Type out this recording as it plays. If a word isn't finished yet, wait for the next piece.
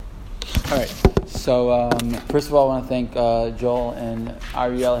All right. So first of all, I want to thank Joel and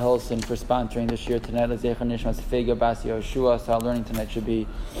Ariel Hilson for sponsoring this year tonight. So our learning tonight should be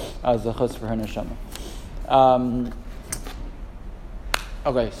zechus for her neshama.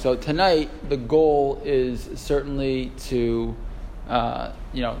 Okay, so tonight the goal is certainly to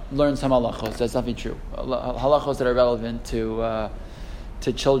learn some halachos. That's definitely true. Halachos that are relevant to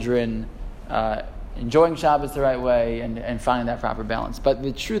children enjoying Shabbos the right way and finding that proper balance. But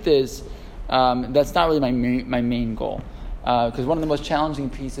the truth is, that's not really my main goal. Because one of the most challenging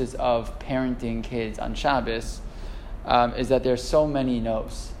pieces of parenting kids on Shabbos is that there's so many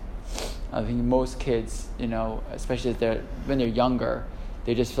no's. I think most kids, especially when they're younger,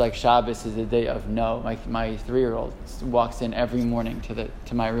 they just feel like Shabbos is a day of no. My 3-year-old walks in every morning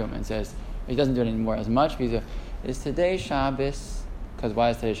to my room and says, he doesn't do it anymore as much, because is today Shabbos? Because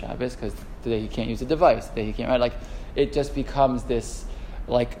why is today Shabbos? Because today he can't use a device. Today he can't, right? Like, it just becomes this,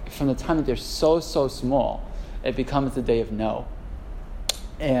 like, from the time that they're so small, it becomes the day of no.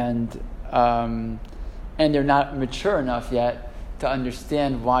 And they're not mature enough yet to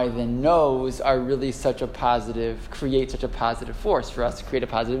understand why the no's are really create such a positive force for us to create a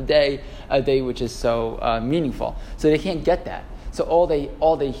positive day, a day which is so meaningful. So they can't get that. So all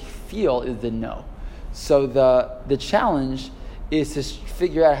they feel is the no. So the challenge is to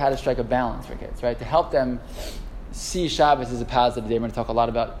figure out how to strike a balance for kids, right? To help them see Shabbos as a positive day. We're going to talk a lot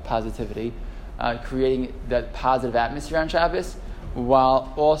about positivity, creating that positive atmosphere on Shabbos,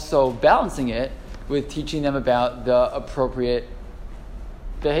 while also balancing it with teaching them about the appropriate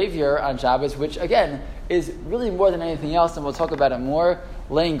behavior on Shabbos, which again is really more than anything else, and we'll talk about it more,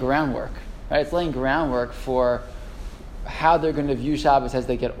 laying groundwork. Right? It's laying groundwork for how they're going to view Shabbos as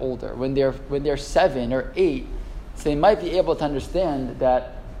they get older. When they're 7 or 8, so they might be able to understand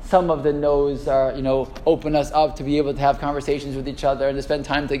that some of the no's are, open us up to be able to have conversations with each other and to spend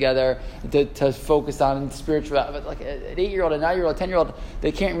time together, to focus on spiritual. But like an 8-year-old, a 9-year-old, 10-year-old,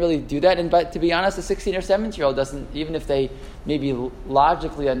 they can't really do that. But to be honest, a 16 or 17-year-old doesn't, even if they maybe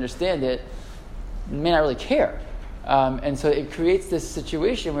logically understand it, may not really care. And so it creates this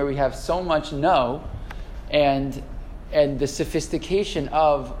situation where we have so much no, and the sophistication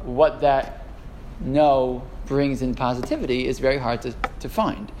of what that no brings in positivity is very hard to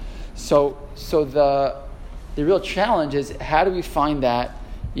find. So the real challenge is, how do we find that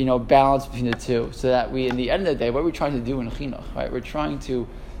balance between the two, so that we, in the end of the day, what we're trying to do in chinuch, right? We're trying to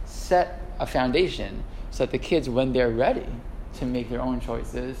set a foundation so that the kids, when they're ready to make their own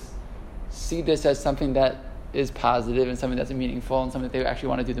choices, see this as something that is positive and something that's meaningful and something that they actually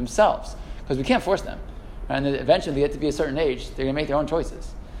want to do themselves, because we can't force them. Right? And then eventually they get to be a certain age, they're going to make their own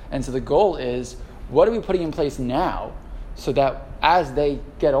choices. And so the goal is, what are we putting in place now so that as they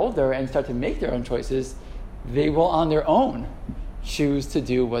get older and start to make their own choices, they will on their own choose to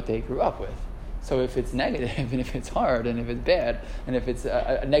do what they grew up with. So if it's negative and if it's hard and if it's bad and if it's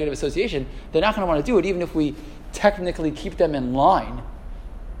a negative association, they're not going to want to do it, even if we technically keep them in line,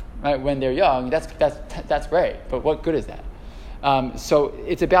 right, when they're young. That's great, but what good is that? So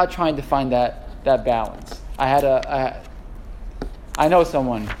it's about trying to find that balance. I know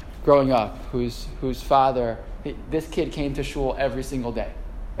someone growing up whose father, this kid came to shul every single day,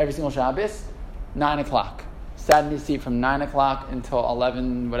 every single Shabbos, 9 o'clock. Sat in his seat from 9 o'clock until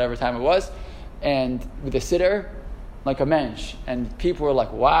 11, whatever time it was, and with a sitter, like a mensch. And people were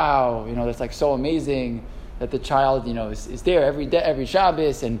like, wow, that's like so amazing that the child, is there every day, every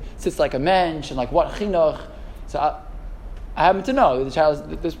Shabbos, and sits like a mensch, and like, what chinuch. So I happen to know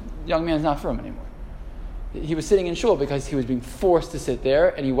that this young man is not from anymore. He was sitting in shul because he was being forced to sit there,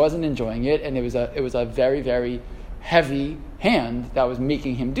 and he wasn't enjoying it, and it was a very, very heavy hand that was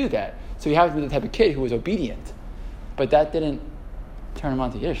making him do that. So he happened to be the type of kid who was obedient, but that didn't turn him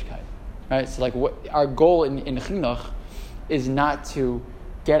on to Yiddishkeit, right? So like, what our goal in chinuch is not to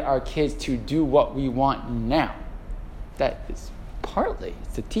get our kids to do what we want now. That is partly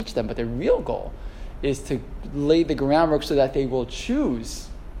to teach them, but the real goal is to lay the groundwork so that they will choose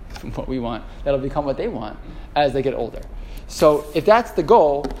what we want, that'll become what they want as they get older. So if that's the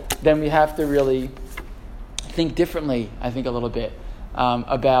goal, then we have to really think differently, I think, a little bit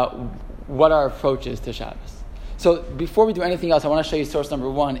about what our approach is to Shabbos. So before we do anything else, I want to show you source number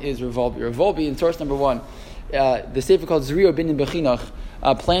 1 is Revolbi. Revolbi, in source number 1, the sefer called Zrio Binin Bechinuch,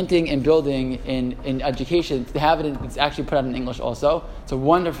 planting and building in education. To have it's actually put out in English also. It's a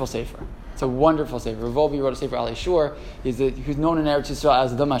wonderful sefer. It's a wonderful sefer. Revolbi wrote a sefer, Ali Shur. He's known in Eretz Yisrael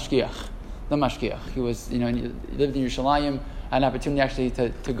as the Mashgiach. The Mashgiach. He was, he lived in Yerushalayim. I had an opportunity actually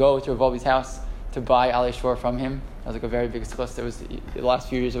to go to Revolbi's house to buy Ali Shur from him. That was like a very big success. It was the last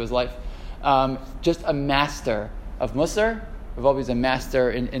few years of his life. Just a master of Musar Rav Wolbe is a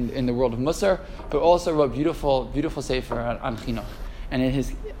master in the world of Musar, but also wrote beautiful sefer on chinuch. And in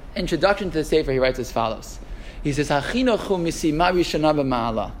his introduction to the sefer, he writes as follows. He says, "Hachinuch hu misima rishona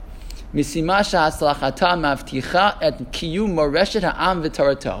b'ma'ala, misima she'atzlachata mavticha et kiyum moreshet ha'am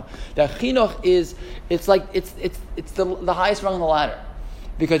v'torato." The chinuch is it's the highest rung on the ladder,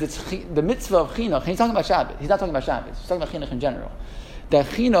 because it's the mitzvah of chinuch. He's talking about Shabbos. He's not talking about Shabbos. He's talking about chinuch in general. The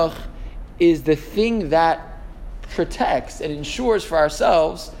chinuch is the thing that protects and ensures for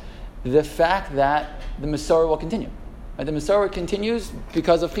ourselves the fact that the Masorah will continue. And the Masorah continues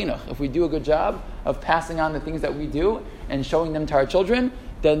because of chinuch. If we do a good job of passing on the things that we do and showing them to our children,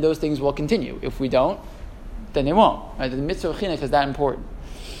 then those things will continue. If we don't, then they won't. Right? The mitzvah of chinuch is that important.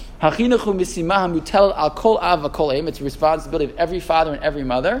 It's a responsibility of every father and every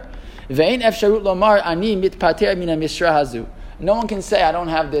mother. No one can say, I don't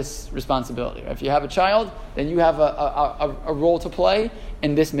have this responsibility. If you have a child, then you have a role to play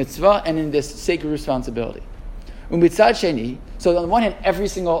in this mitzvah and in this sacred responsibility. So on the one hand, every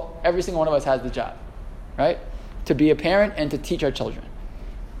single one of us has the job, right? To be a parent and to teach our children.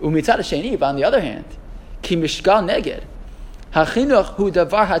 But on the other hand, ki mishgal neged, hachinuch hu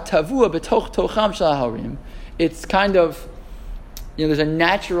davar hatavua betoch tocham shel hahorim. It's kind of, there's a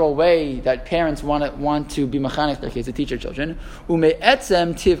natural way that parents want to be mechanech their kids, to teach their children.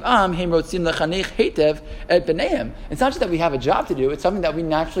 Ume'etzem tiv'am hem rotzim lechanech heitev et b'neihem. It's not just that we have a job to do; it's something that we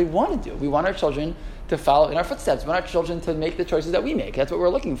naturally want to do. We want our children to follow in our footsteps. We want our children to make the choices that we make. That's what we're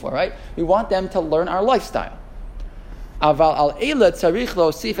looking for, right? We want them to learn our lifestyle. Aval al eila tzarich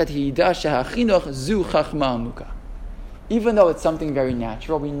lo'osif et hidah shehachinuch zu chachma amuka. Even though it's something very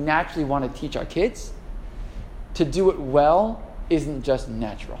natural, we naturally want to teach our kids. To do it well isn't just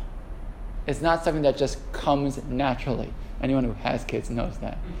natural. It's not something that just comes naturally. Anyone who has kids knows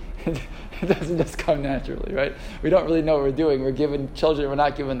that. It doesn't just come naturally, right? We don't really know what we're doing. We're given children, we're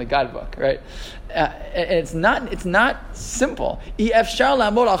not given the guidebook, right? And it's not simple. You can't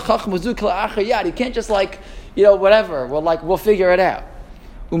just whatever. We'll figure it out.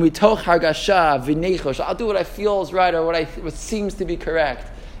 I'll do what I feel is right or what seems to be correct.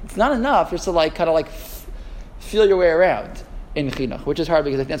 It's not enough just to feel your way around in chinuch, which is hard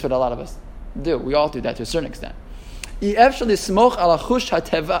because I think that's what a lot of us do. We all do that to a certain extent. You can't just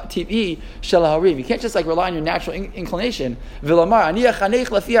rely on your natural inclination. Hashem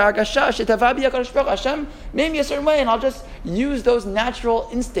made me a certain way, and I'll just use those natural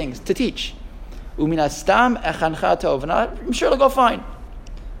instincts to teach. And I'm sure it'll go fine.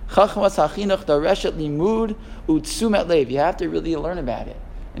 You have to really learn about it,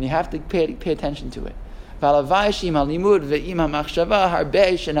 and you have to pay attention to it. We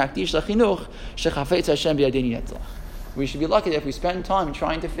should be lucky that if we spend time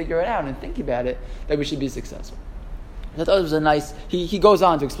trying to figure it out and think about it, that we should be successful. I thought it was a nice. He goes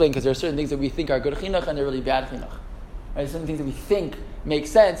on to explain, because there are certain things that we think are good chinuch and they're really bad chinuch. Right? Certain things that we think make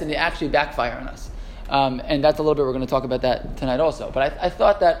sense and they actually backfire on us. And that's a little bit, we're going to talk about that tonight also. But I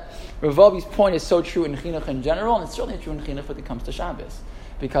thought that Rav Wolbe's point is so true in chinuch in general, and it's certainly true in chinuch when it comes to Shabbos.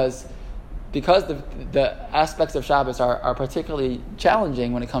 Because the aspects of Shabbos are particularly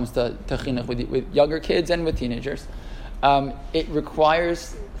challenging when it comes to chinuch with younger kids and with teenagers. It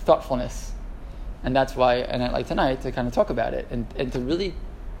requires thoughtfulness. And that's why, and I'd like tonight to kind of talk about it and to really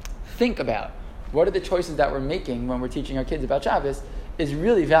think about what are the choices that we're making when we're teaching our kids about Shabbos is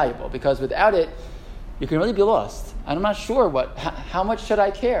really valuable, because without it, you can really be lost. And I'm not sure how much should I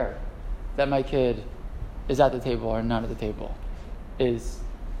care that my kid is at the table or not at the table,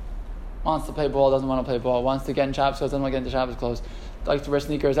 wants to play ball, doesn't want to play ball, wants to get in Shabbos clothes, doesn't want to get into Shabbos clothes, likes to wear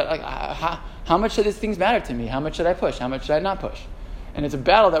sneakers. How much should these things matter to me? How much should I push? How much should I not push? And it's a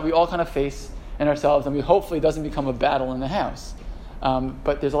battle that we all kind of face in ourselves, and we hopefully it doesn't become a battle in the house.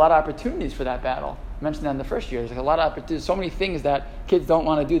 But there's a lot of opportunities for that battle. I mentioned that in the first year. There's a lot of opportunities, so many things that kids don't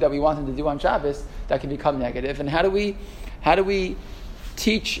want to do that we want them to do on Shabbos that can become negative. And how do we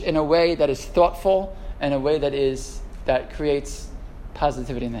teach in a way that is thoughtful and a way that creates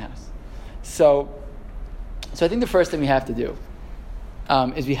positivity in the house? So I think the first thing we have to do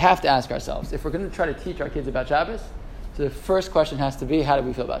is we have to ask ourselves, if we're going to try to teach our kids about Shabbos, so the first question has to be, how do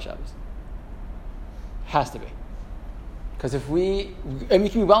we feel about Shabbos? Has to be. Because we can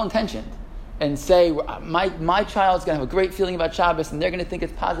be well-intentioned and say, my child's going to have a great feeling about Shabbos, and they're going to think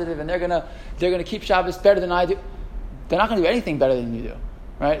it's positive, and they're going to keep Shabbos better than I do. They're not going to do anything better than you do,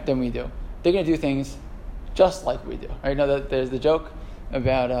 right? Than we do. They're going to do things just like we do. Right? There's the joke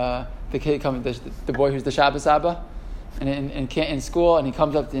about the kid coming, the boy who's the Shabbos Abba, and in school, and he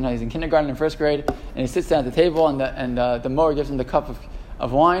comes up, he's in kindergarten in first grade, and he sits down at the table, and the mower gives him the cup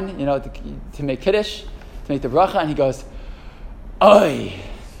of wine, to make kiddush, to make the bracha, and he goes, Oy,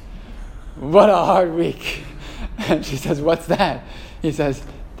 what a hard week. And she says, what's that? He says,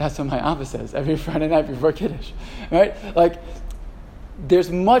 that's what my Abba says every Friday night before Kiddush. Right? Like,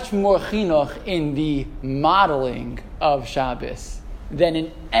 there's much more chinuch in the modeling of Shabbos than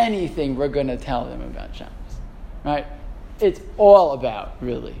in anything we're going to tell them about Shabbos. Right? It's all about,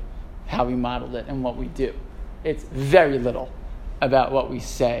 really, how we model it and what we do. It's very little about what we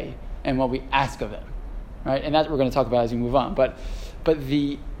say and what we ask of them. Right? And that's what we're going to talk about as we move on. But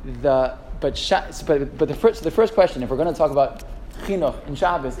the first question, if we're going to talk about chinuch in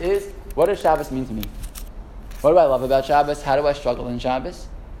Shabbos, is what does Shabbos mean to me? What do I love about Shabbos? How do I struggle in Shabbos?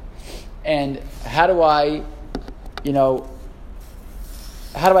 And how do I handle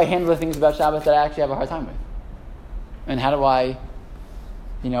the things about Shabbos that I actually have a hard time with? And how do I,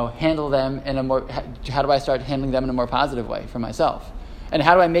 handle them how do I start handling them in a more positive way for myself? And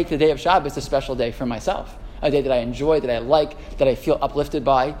how do I make the day of Shabbos a special day for myself? A day that I enjoy, that I like, that I feel uplifted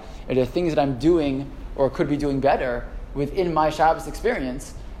by? Are there things that I'm doing or could be doing better within my Shabbos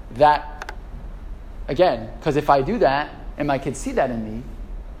experience that, again, because if I do that and my kids see that in me,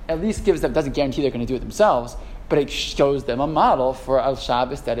 at least doesn't guarantee they're going to do it themselves, but it shows them a model for a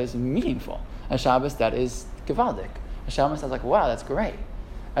Shabbos that is meaningful, a Shabbos that is gewaldic, a Shabbos that's like, wow, that's great.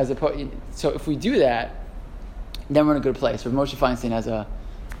 So if we do that, then we're in a good place. Rav Moshe Feinstein has a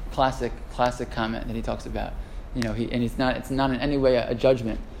classic comment that he talks about. It's not in any way a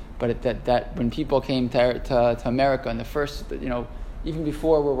judgment, but that when people came to America in the first, even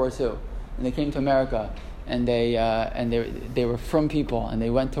before World War II, when they came to America and they were from people and they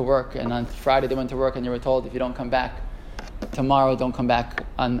went to work, and on Friday they went to work and they were told, if you don't come back tomorrow, don't come back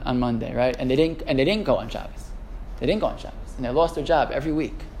on Monday, right? And they didn't go on Shabbos. They didn't go on Shabbos, and they lost their job every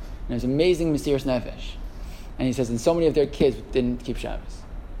week. And it was amazing Mesiras Nefesh. And he says, and so many of their kids didn't keep Shabbos.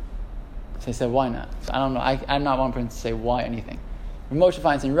 So he said, why not? So I don't know. I'm not one person to say why anything. When Moshe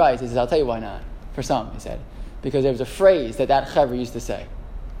Feinstein writes, he says, I'll tell you why not. For some, he said. Because there was a phrase that chaver used to say.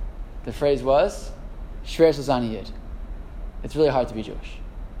 The phrase was, Shver Sazani Yid. It's really hard to be Jewish.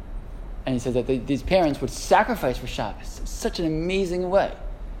 And he says that these parents would sacrifice for Shabbos in such an amazing way.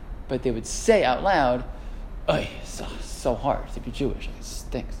 But they would say out loud, oh, it's so hard to be Jewish. It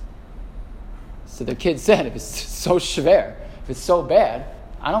stinks. So their kids said, if it's so shver, if it's so bad,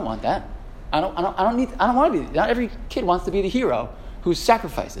 I don't want that. I don't want to be. Not every kid wants to be the hero who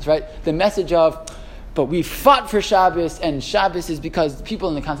sacrifices, right? The message of, but we fought for Shabbos, and Shabbos is because people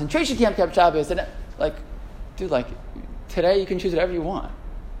in the concentration camp kept Shabbos, and today you can choose whatever you want.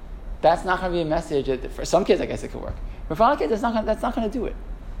 That's not going to be a message. For some kids, I guess it could work. But for other kids, that's not going to do it.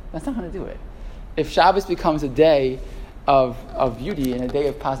 That's not going to do it. If Shabbos becomes a day of beauty, and a day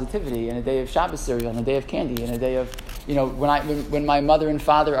of positivity, and a day of Shabbos cereal, and a day of candy, and a day of, when my mother and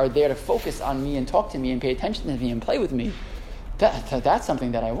father are there to focus on me and talk to me and pay attention to me and play with me, that's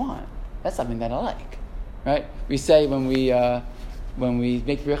something that I want. That's something that I like, right? We say when we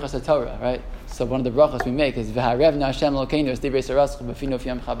make brachas HaTorah, right? So one of the brachas we make is V'harevna Hashem Elokeinu es divrei Sarascha b'finu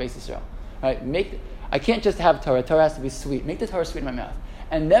f'yam Beis Yisrael, right? I can't just have Torah. Torah has to be sweet. Make the Torah sweet in my mouth.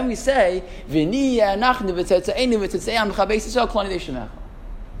 And then we say, we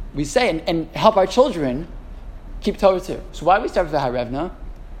say and help our children keep Torah too. So why do we start with V'harevna?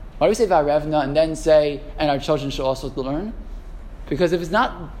 Why do we say V'harevna and then say, and our children should also learn? Because if it's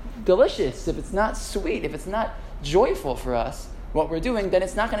not delicious, if it's not sweet, if it's not joyful for us, what we're doing, then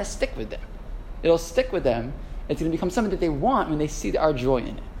it's not going to stick with them. It'll stick with them. It's going to become something that they want when they see our joy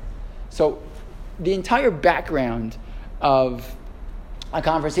in it. So the entire background of a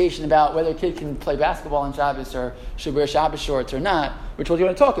conversation about whether a kid can play basketball on Shabbos or should wear Shabbos shorts or not, which we're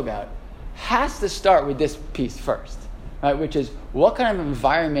going to talk about, has to start with this piece first, right? Which is, what kind of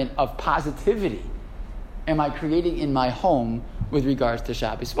environment of positivity am I creating in my home with regards to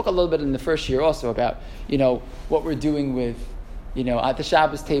Shabbos? We spoke a little bit in the first year also about, what we're doing with, at the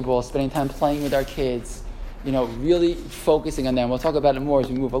Shabbos table, spending time playing with our kids, really focusing on them. We'll talk about it more as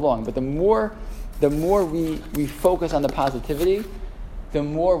we move along. But the more we focus on the positivity, the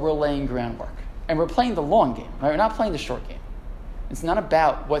more we're laying groundwork. And we're playing the long game, right? We're not playing the short game. It's not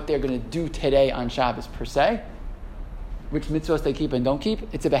about what they're going to do today on Shabbos per se, which mitzvahs they keep and don't keep.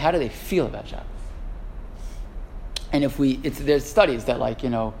 It's about how do they feel about Shabbos. And there's studies that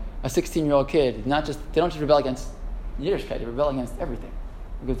a 16-year-old kid, they don't just rebel against Yiddishkeit, they rebel against everything.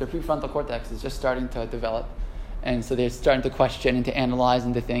 Because their prefrontal cortex is just starting to develop. And so they're starting to question and to analyze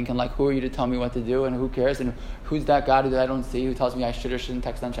and to think, and who are you to tell me what to do, and who cares, and who's that God that I don't see who tells me I should or shouldn't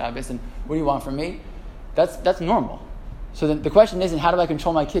text on Shabbos, and what do you want from me? That's normal. So then the question isn't, how do I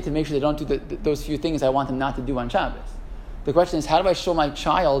control my kid to make sure they don't do those few things I want them not to do on Shabbos? The question is, how do I show my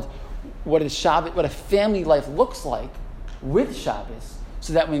child what a family life looks like with Shabbos,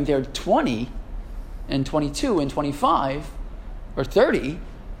 so that when they're 20 and 22 and 25 or 30,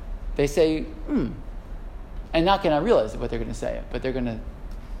 they say, and not going to realize what they're going to say, but they're going to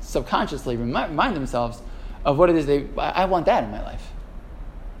subconsciously remind themselves of what it is I want that in my life.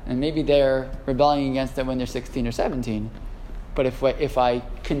 And maybe they're rebelling against it when they're 16 or 17. But if I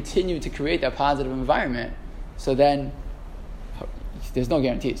continue to create that positive environment, so then there's no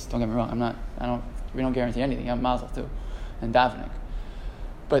guarantees. Don't get me wrong. We don't guarantee anything. I'm mazel too, and davening.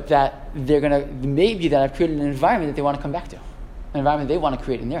 But that I've created an environment that they want to come back to, an environment they want to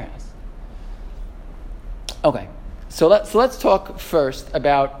create in their house. Okay, so let's talk first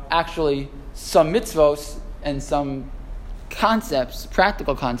about actually some mitzvos and some concepts,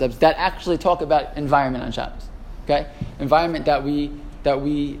 practical concepts that actually talk about environment on Shabbos. Okay, environment that we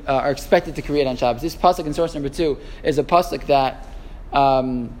are expected to create on Shabbos. This pasuk in source number 2 is a pasuk that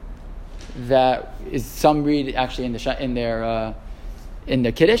is, some read actually in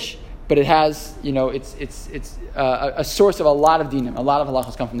the Kiddush, but it has, it's a source of a lot of dinim. A lot of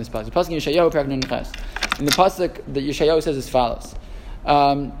halachos come from this pasuk. The pasuk in Yeshayahu Perek Nun Ches. In the pasuk, the Yeshayahu says as follows: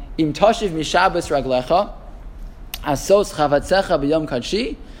 Im tashiv mishabes raglecha, asos chavatzecha b'yom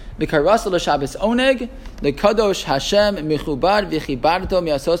kadshi, v'karasa l'shabes oneg, l'kadosh Hashem michubad v'chibarto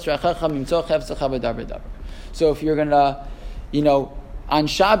mi'asos rachecha mimtzo chevtzecha v'daber daber. So if you're gonna, on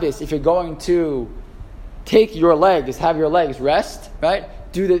Shabbos, if you're going to have your legs rest, right?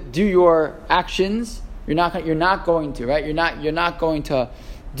 Do your actions. You're not going to, right? You're not going to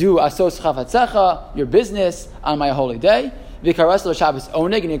do asos chavatzecha, your business, on my holy day. V'karas lo Shabbos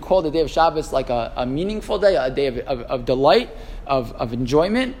oneg, and you call the day of Shabbos like a meaningful day, a day of delight, of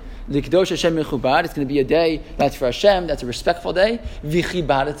enjoyment. L'kadosh Hashem mechubad. It's going to be a day that's for Hashem. That's a respectful day.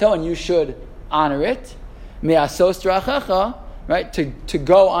 V'chibadato, and you should honor it. Me'asos drachecha, right? To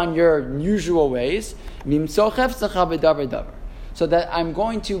go on your usual ways. Mimtzo chefzecha v'daber daber. So that I'm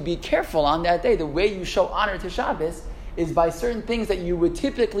going to be careful on that day. The way you show honor to Shabbos is by certain things that you would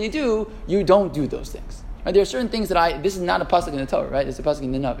typically do. You don't do those things. Right? There are certain things that this is not a pasuk in the Torah, right? It's a pasuk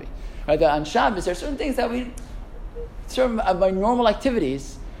in the Navi. Right? That on Shabbos, there are certain things that certain of my normal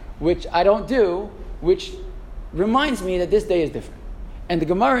activities, which I don't do, which reminds me that this day is different. And the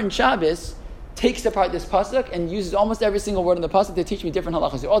Gemara in Shabbos takes apart this pasuk and uses almost every single word in the pasuk to teach me different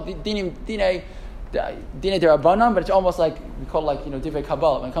halachas. All dinei derabanan, but it's almost like we call it divrei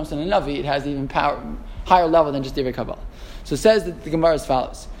Kabbalah. When it comes to the Navi, it has even higher level than just divrei Kabbalah. So it says that the Gemara as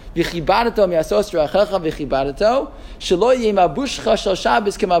follows: V'chibadato mi'asos rachecha v'chibadato shelo yeh mabushcha shel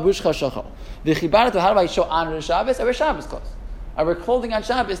Shabbos kemabushcha shelcho. V'chibadato, how do I show honor to Shabbos? I wear Shabbos clothes. I wear clothing on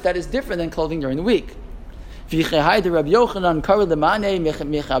Shabbos that is different than clothing during the week. He would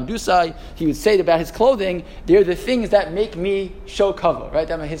say about his clothing, they're the things that make me show kavod, right?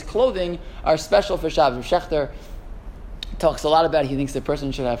 That his clothing are special for Shabbos. Shechter talks a lot about it. He thinks the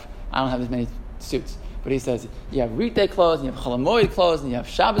person should have, I don't have as many suits, but he says you have weekday clothes, and you have Chol Hamoed clothes, and you have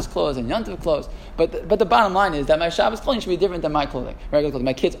Shabbos clothes, and Yom Tov clothes. But the bottom line is that my Shabbos clothing should be different than my clothing, regular clothing.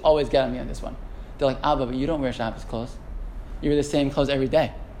 My kids always get on me on this one. They're like, Abba, but you don't wear Shabbos clothes. You wear the same clothes every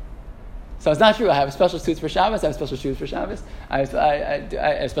day. So it's not true. I have special suits for Shabbos. I have special shoes for Shabbos. I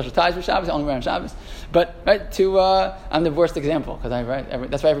have special ties for Shabbos. I only wear on Shabbos. But I'm the worst example because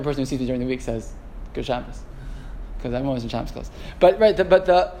that's why every person who sees me during the week says good Shabbos, because I'm always in Shabbos clothes. But I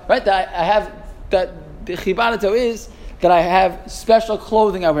have that the chibadato is that I have special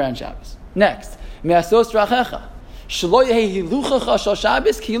clothing I wear on Shabbos. Next, me'asos rachecha shelo yehi hiluchacha shel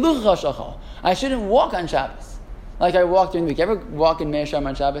Shabbos ki hiluchacha shel. I shouldn't walk on Shabbos like I walk during the week. You ever walk in Mei Hasharim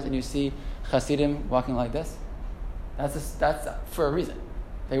on Shabbos and you see Hasidim walking like this? That's for a reason.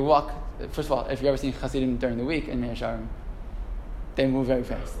 They walk. First of all, if you've ever seen Hasidim during the week in Mei Hasharim, they move very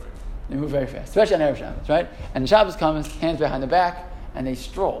fast. They move very fast, especially on Erev Shabbos, right? And Shabbos comes, hands behind the back, and they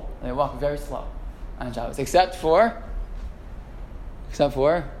stroll. And they walk very slow on Shabbos, except for if you're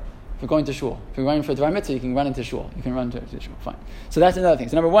going to shul. If you're running for a Dvar Mitzvah, you can run into shul. You can run to shul. Fine. So that's another thing.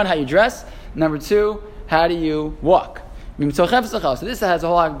 So number one, how you dress. Number two, how do you walk? So this has a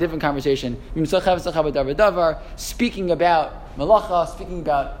whole lot of different conversation. Speaking about malacha, speaking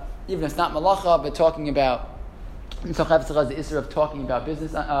about, even if it's not malacha, but talking about the issue of talking about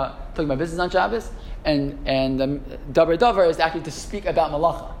business on Shabbos, and davar is actually to speak about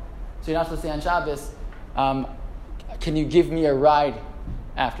malacha. So you're not supposed to say on Shabbos, can you give me a ride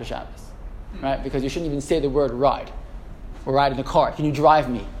after Shabbos, right? Because you shouldn't even say the word ride or ride in the car. Can you drive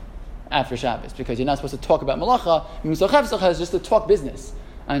me after Shabbos? Because you're not supposed to talk about malacha. Is just to talk business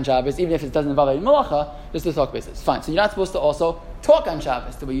on Shabbos, even if it doesn't involve any malacha, just to talk business. Fine. So you're not supposed to also talk on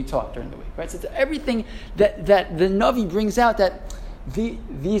Shabbos the way you talk during the week, right? So it's everything that the Navi brings out, that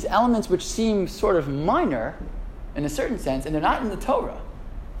these elements which seem sort of minor, in a certain sense, and they're not in the Torah,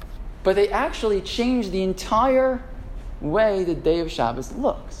 but they actually change the entire way the day of Shabbos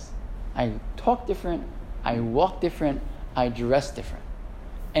looks. I talk different, I walk different, I dress different.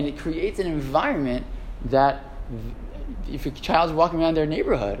 And it creates an environment that if a child's walking around their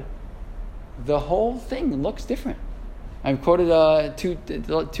neighborhood, the whole thing looks different. I quoted two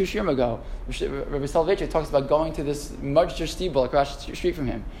shiurim ago, Rabbi Soloveitchik talks about going to this Mudger Stiebel across the street from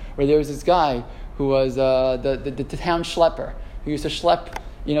him, where there was this guy who was the town schlepper, who used to schlep,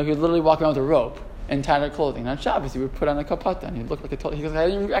 he would literally walk around with a rope and tattered clothing. And on Shabbos, he would put on a kapata, and he'd look like he goes, I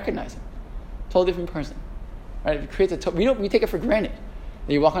didn't even recognize him. Totally different person. Right? It creates we take it for granted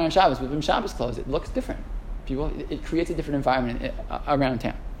that you walk around on Shabbos with Shabbos clothes. It looks different. It creates a different environment around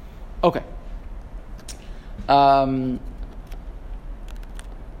town. Okay.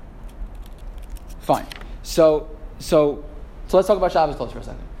 Fine. So let's talk about Shabbos clothes for a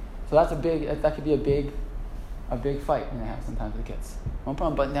second. So that could be a big fight in the house sometimes with the kids. I want to put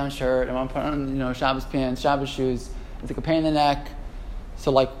on a button-down shirt. I want to put on Shabbos pants, Shabbos shoes. It's like a pain in the neck.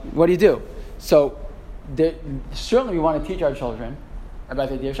 So what do you do? So certainly we want to teach our children about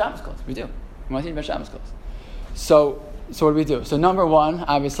the idea of Shabbos clothes. We do. We want to teach about Shabbos clothes. So what do we do? So number one,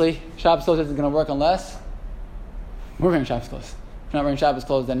 obviously, Shabbos clothes isn't going to work unless we're wearing Shabbos clothes. If you're not wearing Shabbos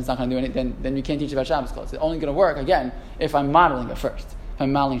clothes, then it's not going to do anything. Then you can't teach about Shabbos clothes. It's only going to work, again, if I'm modeling it first. If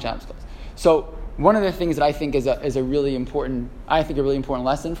I'm modeling Shabbos clothes. So one of the things that I think is a really important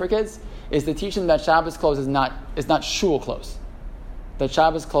lesson for kids is to teach them that Shabbos clothes is not shul clothes. That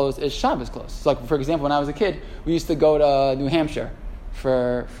Shabbos clothes is Shabbos clothes. So for example, when I was a kid, we used to go to New Hampshire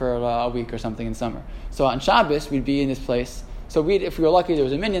for a week or something in summer. So on Shabbos, we'd be in this place. So if we were lucky, there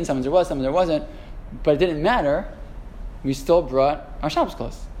was a minyan, sometimes there was, sometimes there wasn't. But it didn't matter. We still brought our Shabbos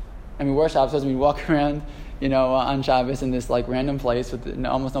clothes. And we wore Shabbos clothes, and we'd walk around, on Shabbos in this random place with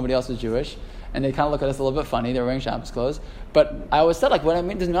almost nobody else was Jewish. And they kind of look at us a little bit funny. They were wearing Shabbos clothes. But I always said, what I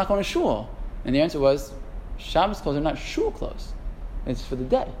mean is not going to shul. And the answer was, Shabbos clothes are not shul clothes. It's for the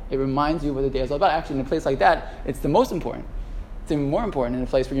day. It reminds you what the day is all about. Actually, in a place like that, it's the most important. It's even more important in a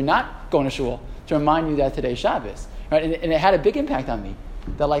place where you're not going to shul, to remind you that today's Shabbos. Right? And it had a big impact on me.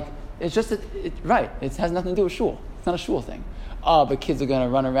 That it's just, it has nothing to do with shul. It's not a shul thing. But kids are going to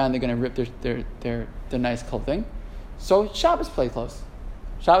run around, they're going to rip their nice clothing. So Shabbos play clothes.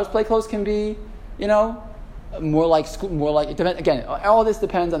 Shabbos play clothes can be, more like school, it depends. Again, all this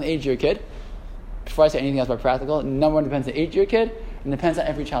depends on the age of your kid. Before I say anything else about practical, number one depends on the age of your kid, and depends on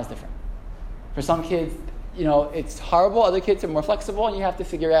every child's different. For some kids, it's horrible. Other kids are more flexible, and you have to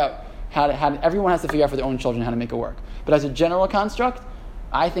figure out everyone has to figure out for their own children how to make it work. But as a general construct,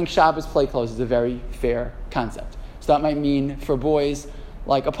 I think Shabbos play clothes is a very fair concept. So that might mean for boys,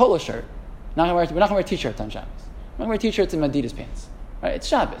 like a polo shirt. We're not going to wear t-shirts on Shabbos. We're going to wear t-shirts and Adidas pants. Right? It's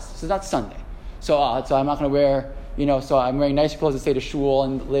Shabbos, so it's not Sunday. So I'm not going to wear, so I'm wearing nicer clothes to stay to shul,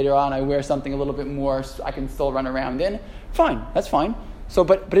 and later on I wear something a little bit more so I can still run around in. Fine, that's fine. So,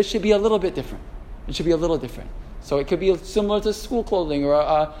 but it should be a little bit different. It should be a little different. So it could be similar to school clothing or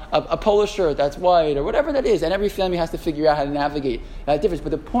a polo shirt that's white or whatever that is. And every family has to figure out how to navigate that difference.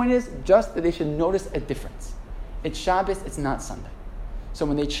 But the point is just that they should notice a difference. It's Shabbos, it's not Sunday. So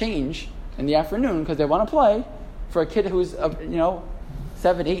when they change in the afternoon because they want to play, for a kid who's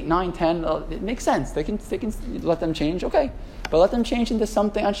 7, 8, 9, 10, it makes sense. They can let them change, okay. But let them change into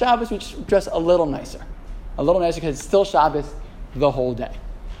something on Shabbos which dress a little nicer. A little nicer because it's still Shabbos the whole day.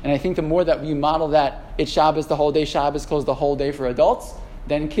 And I think the more that we model that it's Shabbos the whole day, Shabbos closed the whole day for adults,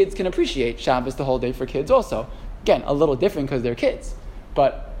 then kids can appreciate Shabbos the whole day for kids also. Again, a little different because they're kids.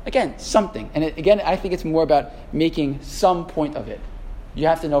 But again, something. And I think it's more about making some point of it. You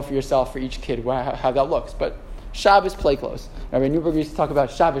have to know for yourself, for each kid, how that looks. But Shabbos play clothes. Rabbi Newberg used to talk about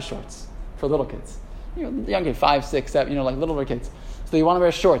Shabbos shorts for little kids. Young kids, 5, 6, 7, littler kids. So you want to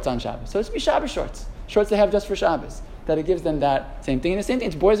wear shorts on Shabbos. So it's be Shabbos shorts. Shorts they have just for Shabbos. That it gives them that same thing. And the same thing,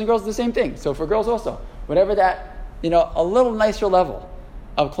 it's boys and girls, the same thing. So for girls also, whatever that, a little nicer level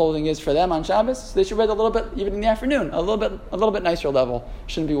of clothing is for them on Shabbos, they should wear it a little bit, even in the afternoon, a little bit nicer level.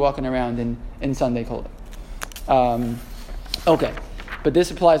 Shouldn't be walking around in Sunday clothing. Okay. But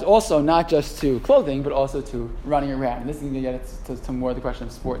this applies also not just to clothing, but also to running around. And this is going to get to more of the question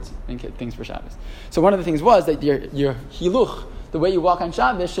of sports and things for Shabbos. So one of the things was that your hiluch, the way you walk on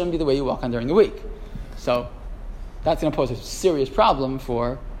Shabbos, shouldn't be the way you walk on during the week. So that's going to pose a serious problem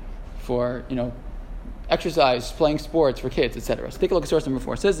for exercise, playing sports for kids, etc. So take a look at source number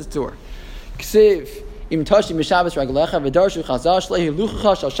 4. It says this Torah. Ksiv im tashim b'Shabbos raglecha v'darshu chazal shlehi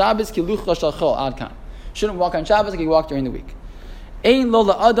luchcha shal Shabbos ki luchcha shal chol ad kan. Shouldn't walk on Shabbos like you walk during the week. Ein lo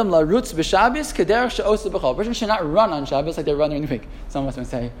la'adam la'rutz b'Shabbos k'derech she'osa b'chol. A person should not run on Shabbos like they run during the week. Some of us might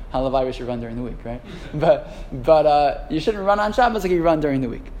say, halavai, should run during the week, right? But you shouldn't run on Shabbos like you run during the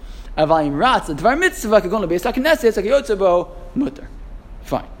week. Avayim ratz, a dvar mitzvah, k'gon l'beis ha'knesset, like yotze bo, mutter.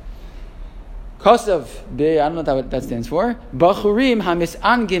 Fine. Kosav, I don't know what that stands for. Bachurim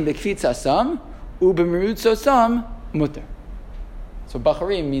hamis'angim b'kfitzasam, u'b'merutzosam, mutter. So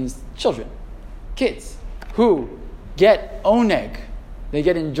bachurim means children, kids, who get oneg, they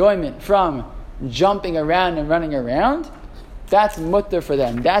get enjoyment from jumping around and running around. That's mutter for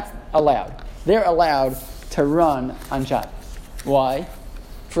them. That's allowed. They're allowed to run on Shabbos. Why?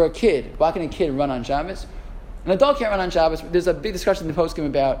 For a kid, why can a kid run on Shabbos? An adult can't run on Shabbos. There's a big discussion in the poskim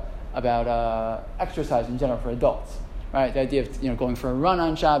about exercise in general for adults, right? The idea of going for a run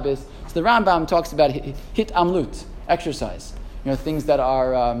on Shabbos. So the Rambam talks about hit amlut, exercise. Things that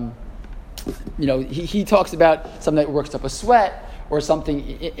are, he talks about something that works up a sweat or something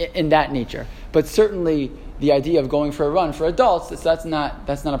in that nature. But certainly the idea of going for a run for adults, that's not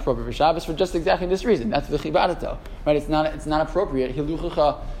appropriate for Shabbos for just exactly this reason. That's the chibadato, right? It's not appropriate.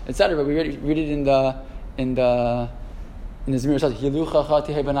 Hiluchacha, etc. We read it in the Zemir says hiluchacha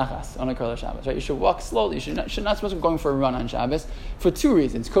tehei benachas on a Kol Shabbos. Right? You should walk slowly. You should not supposed to be going for a run on Shabbos for two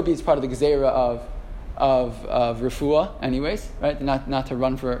reasons. Could be it's part of the gezerah of refuah, anyways, right? Not to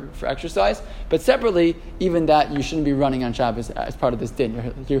run for exercise, but separately, even that you shouldn't be running on Shabbos as part of this din.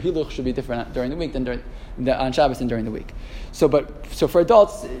 Your hiluch should be different during the week than on Shabbos and during the week. So for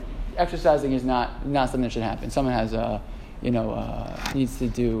adults, exercising is not something that should happen. Someone has needs to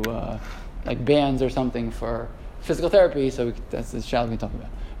do like bands or something for physical therapy, so that's the Shabbos we talk about.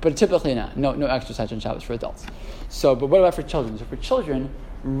 But typically not. No exercise on Shabbos for adults. So, but what about for children? So for children,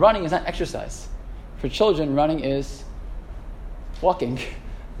 running is not exercise. For children, running is walking.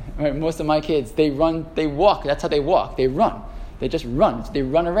 Right? Most of my kids, they walk. That's how they walk. They run. They just run. They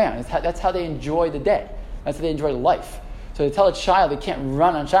run around. That's how they enjoy the day. That's how they enjoy life. So to tell a child they can't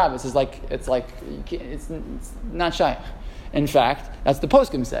run on Shabbos is it's not shaykh. In fact, that's the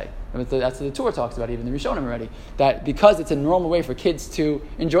poskim say. That's what the Torah talks about, even the Rishonim already. That because it's a normal way for kids to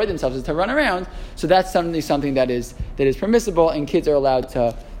enjoy themselves is to run around. So that's something that is permissible, and kids are allowed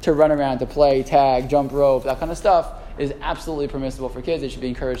to run around, to play, tag, jump rope, that kind of stuff is absolutely permissible for kids. They should be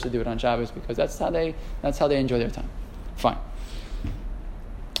encouraged to do it on Shabbos because that's how they enjoy their time. Fine.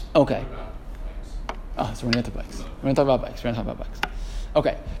 Okay. Oh, so we're going to get to bikes. We're going to talk about bikes.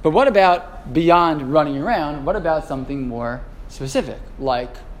 Okay. But what about beyond running around? What about something more specific,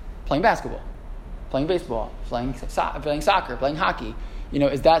 like playing basketball, playing baseball, playing soccer, playing hockey?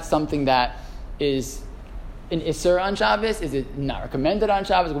 Is that something that is an Isser on Shabbos? Is it not recommended on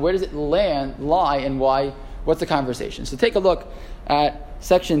Shabbos? Where does it lie, and why? What's the conversation? So take a look at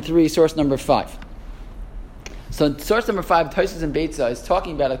section 3, source number 5. So source number 5, Tosfos and Beitza, is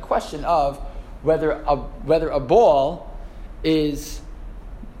talking about a question of whether a ball is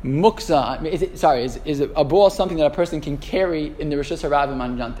muksa. Is a ball something that a person can carry in the Rishus Harabim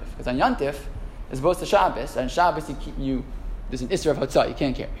on Yantif? Because on Yantif, as opposed to Shabbos, on Shabbos there's an Isser of Hatzah, you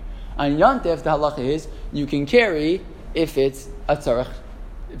can't carry. On Yantif, the halacha is you can carry if it's tzarech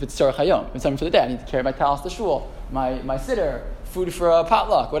hayom, if it's something for the day. I need to carry my talis to shul, my siddur, food for a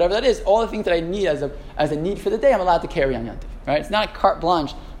potluck, whatever that is. All the things that I need as a need for the day, I'm allowed to carry on Yantif. Right? It's not carte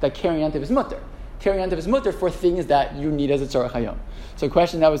blanche that carrying Yantif is mutter. Carrying Yantif is mutter for things that you need as a tzarech hayom. So the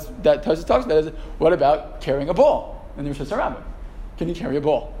question that Tosfos talks about is, what about carrying a ball in the Rishus Harabim? Can you carry a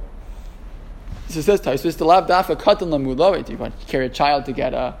ball? So it says Tosfos, the lav dafa katan lamulo. You want to carry a child to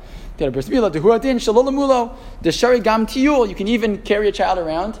get a bris milah. Dehuadin shalol lamulo. The shari gam tiyul. You can even carry a child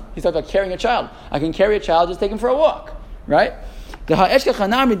around. He's talking about carrying a child. I can carry a child, just take him for a walk, right? The ha'eshka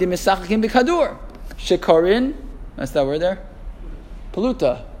chanami de misachakim b'kadur. Shekorin. That's that word there.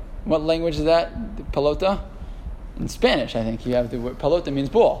 Peluta. What language is that? Pelota. In Spanish, I think you have the word pelota means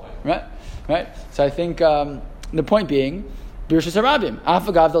ball, right? So I think the point being, Rishus Harabim,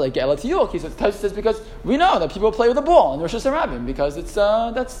 afagav like elatiyuk. He says because we know that people play with a ball in Rishus Harabim because it's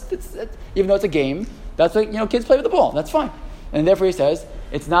even though it's a game, that's like kids play with the ball. That's fine, and therefore he says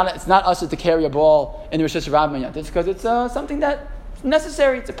it's not us to carry a ball in the Rishus Harabim. It's because it's something that's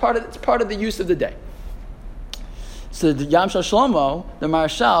necessary. It's part of the use of the day. So the Yam Shel Shlomo, the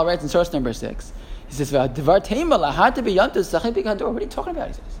Marshal, writes in source number 6. He says, "What are you talking about?"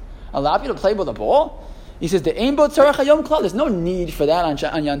 He says, "Allow you to play with a ball." He says, "The aim boat tzarech hayom klal. There's no need for that on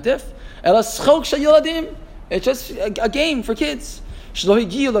Yantif. Ela schok shel yeladim. It's just a game for kids. Shlo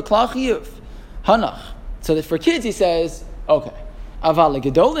higiyu leklal chiyuv hanach." So that for kids, he says, "Okay, aval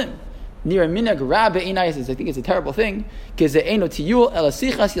legedolim Near minag rabbe inai says, I think it's a terrible thing. So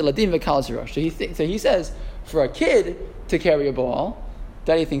he says, for a kid to carry a ball,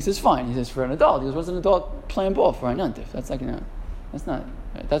 that he thinks is fine. He says for an adult, he goes, what's an adult playing ball for a yantif? That's like that's not.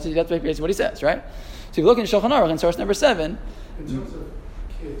 Right? That's basically what he says, right? So if you look in Shulchan Aruch in source number 7. In terms of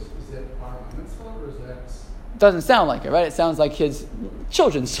kids, is that bar mitzvah or is that? Doesn't sound like it, right? It sounds like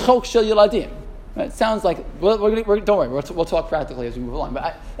children. Chok shel yeladim. Right? It sounds like don't worry. We'll talk practically as we move along.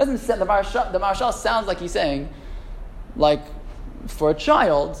 But the Marshal sounds like he's saying, like, for a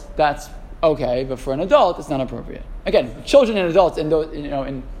child that's okay, but for an adult it's not appropriate. Again, children and adults in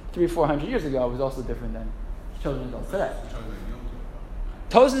 300-400 years ago was also different than children and adults today.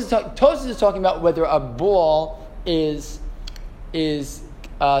 Tosfos is talking about whether a ball is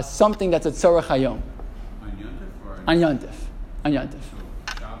something that's a tzorach hayom. On Yantif. So, the pasuk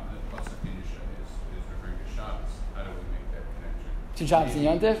in Yeshaya is referring to Shabbos. How do we make that connection? To Shabbos and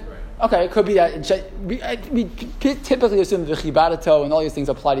Yantif? Right. Okay, it could be that. We typically assume the chibadato and all these things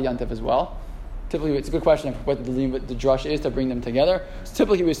apply to Yantif as well. Typically, it's a good question of what the drush is to bring them together. So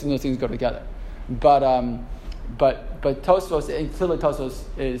typically, we assume those things go together. But Tosfos, and clearly Tosfos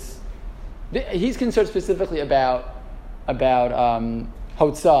he's concerned specifically about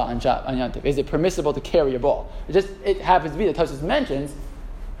Hotzah on Yantif. Is it permissible to carry a ball? It happens to be that Tosfos mentions,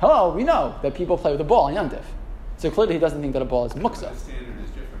 hello, we know that people play with a ball on Yantif. So clearly he doesn't think that a ball is muksa. The standard is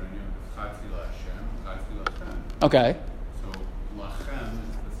different on Yantif. Chatzila Hashem, Chatzila Hashem. Okay. So Lachem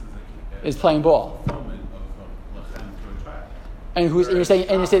is playing ball. Fulfillment of Lachem to a child. And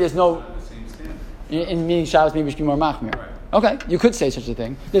you say there's no. The same standard. In meaning Shabbos maybe should be more machmir. Right. Okay, you could say such a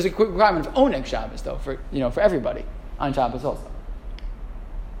thing. There's a requirement of oneg Shabbos though for everybody on Shabbos also.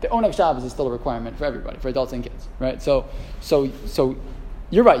 The oneg Shabbos is still a requirement for everybody, for adults and kids, right? So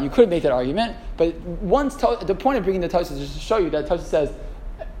you're right. You could make that argument, but the point of bringing the Tosfos is to show you that Tosfos says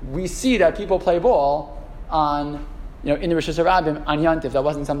we see that people play ball on in the Rosh Hashanah on Yantif. That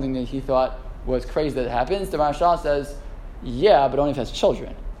wasn't something that he thought was crazy that it happens. The Marshal says, yeah, but only if it has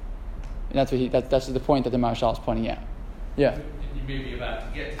children. And that's the point that the Marshal is pointing out. Yeah. You may be about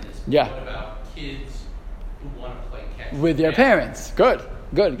to get to this. Yeah. What about kids who want to play catch? With their parents. Good.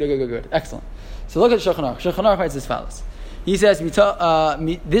 Excellent. So look at Shulchan Aruch. Shulchan Aruch writes as follows. He says, this is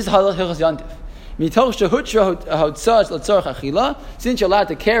Hilchos Yantif. Since you're allowed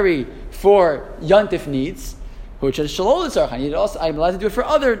to carry for Yantif needs, I'm allowed to do it for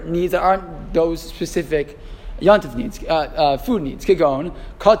other needs that aren't those specific Yantif needs, food needs. Kigon,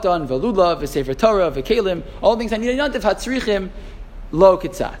 katan, velula, v'sefer Torah, v'kelim, all things I need a Yantif, hatzrichim, lo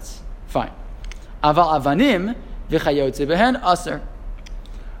kitzatz. Fine. Aval avanim, v'chayotze behen, aser.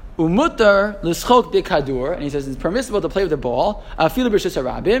 Umutar, l'schok b'kadur, and he says it's permissible to play with the ball, afilu b'shus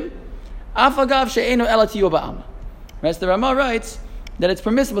harabim, afagav she'enu elati ba'ama. Right, so the Ramah writes that it's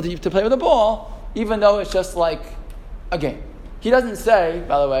permissible to play with the ball, even though it's just like a game. He doesn't say,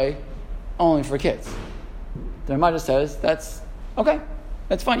 by the way, only for kids. The Ramah just says that's okay,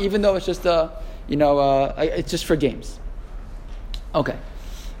 that's fine, even though it's just it's just for games. Okay,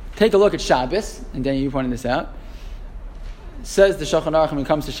 take a look at Shabbos, and then you pointed this out. Says the Shulchan Aruch when it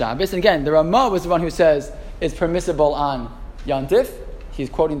comes to Shabbos, and again, the Ramah was the one who says it's permissible on Yantif. He's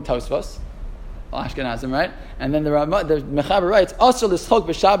quoting Tosfos, Ashkenazim, right? And then the Mechaber writes, "Asur l'schok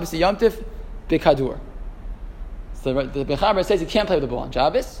b'Shabbos Yantif b'kadur." So the Mechaber says you can't play with the ball on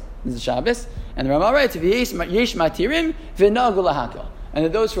Shabbos. This is Shabbos, and the Ramah writes, "Yesh matirim v'nagu lahakel,"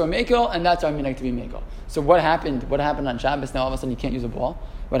 and those who are mekel, and that's our minhag to be mekel. So what happened? What happened on Shabbos? Now all of a sudden you can't use a ball.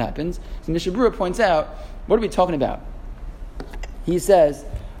 What happens? So Mishnah Berurah points out, what are we talking about? He says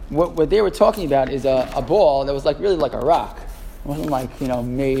what they were talking about is a ball that was really like a rock. It wasn't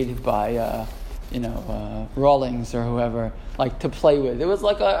made by Rawlings or whoever to play with. It was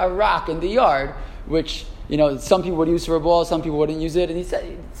like a rock in the yard, which some people would use for a ball, some people wouldn't use it. And he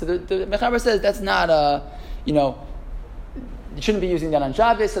said, so the Mechaber says that's not you shouldn't be using that on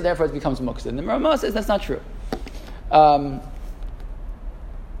Shabbos, so therefore it becomes muktzah. And the Ramah says that's not true.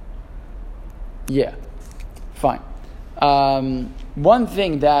 Yeah, fine. One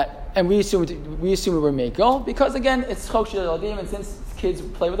thing that, and we assume we were mekel because again it's chok shel yeladim, and since kids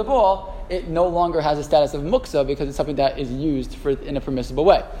play with the ball, it no longer has a status of muksa because it's something that is used in a permissible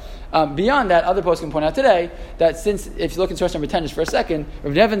way. Beyond that, other posts can point out today that since, if you look in source number 10 just for a second,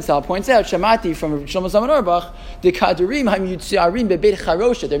 Rav Nevensal points out, Shamati from Shlomo Zalman Auerbach, the kadurim hamyutziarim bebeit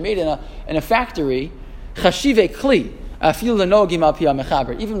charosha, they're made in a factory, chashive kli, afil lenogim al pi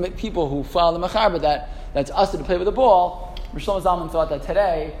mechaber. Even people who follow the mechaber that's us to play with the ball, Shlomo Zalman thought that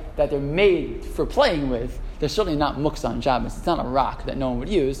today, that they're made for playing with, they're certainly not muksa on Shabbos. It's not a rock that no one would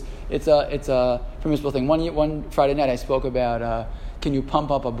use. It's a permissible thing. One Friday night I spoke about can you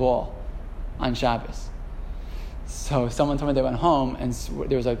pump up a ball on Shabbos. So someone told me they went home, and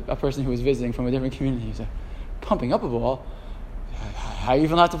there was a person who was visiting from a different community. He said, pumping up a ball? How you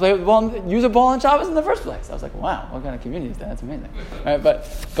even have to play with the ball, use a ball on Shabbos in the first place? I was like, wow, what kind of community is that? That's amazing. Right? But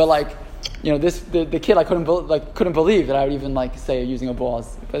like, the kid, I couldn't believe that I would even say using a ball.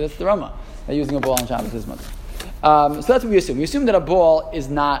 But it's the Rama. That using a ball on Shabbos is much. So that's what we assume. We assume that a ball is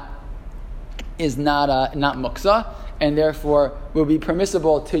not muksa, and therefore will be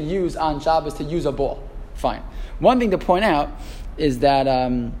permissible to use on Shabbos to use a ball. Fine. One thing to point out is that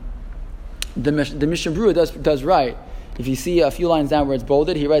the Mishnah Berurah does write. If you see a few lines down where it's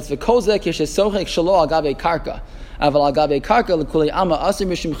bolded, he writes, "V'kolzeh kishesochek shelo al gabe karka, aval al gabe karka l'kulei ama aser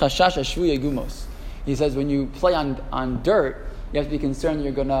mishum chashash shvuya gumos." He says when you play on dirt, you have to be concerned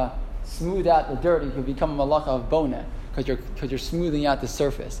you're going to smooth out the dirt. You could become a malacha of bona because you're smoothing out the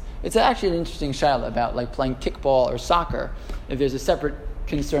surface. It's actually an interesting shaila about playing kickball or soccer. If there's a separate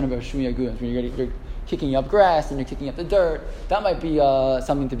concern about shvuya gumos, when you're kicking up grass and you're kicking up the dirt, that might be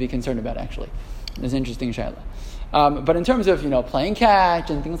something to be concerned about. Actually, it's an interesting shaila. But in terms of playing catch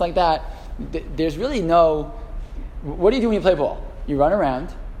and things like that, there's really no. What do you do when you play ball? You run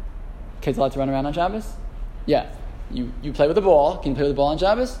around. Kids allowed to run around on Shabbos? Yeah. You play with the ball. Can you play with the ball on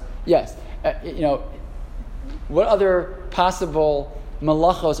Shabbos? Yes. What other possible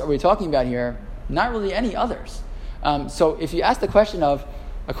malachos are we talking about here? Not really any others. So if you ask the question of,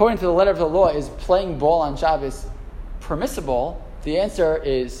 according to the letter of the law, is playing ball on Shabbos permissible? The answer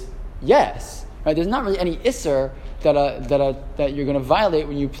is yes. Right? There's not really any isser that you're going to violate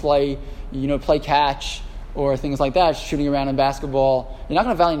when you play catch or things like that, shooting around in basketball. You're not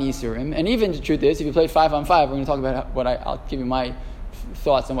going to violate any issurim. And even the truth is, if you play 5-on-5, we're going to talk about I'll give you my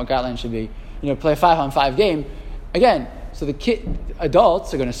thoughts on what guidelines should be. Play a 5-on-5 game again. So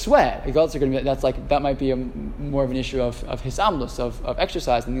adults are going to sweat. Adults are going to be. That might be more of an issue of hisamlus, of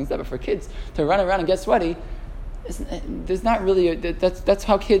exercise and things like that. But for kids to run around and get sweaty, there's not really that's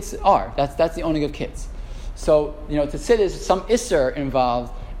how kids are. That's the owning of kids. So to say there's some isser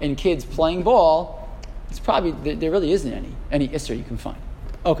involved in kids playing ball, it's probably there really isn't any isser you can find.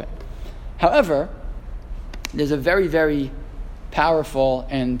 Okay. However, there's a very, very powerful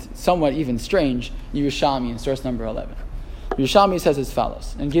and somewhat even strange Yerushalmi in source number 11. Yerushalmi says as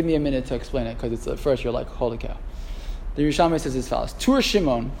follows, and give me a minute to explain it because it's at first you're like, holy cow. The Yerushalmi says as follows: Tur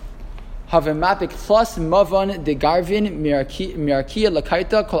Shimon havemapik plus mavon de garvin miarkia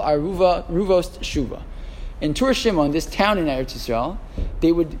lakaita kol aruva ruvost shuva. In Tur Shimon, this town in Eretz Yisrael,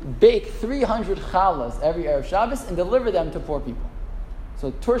 they would bake 300 challahs every Erev Shabbos and deliver them to poor people.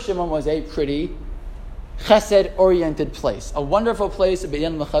 So Tur Shimon was a pretty chesed-oriented place, a wonderful place, a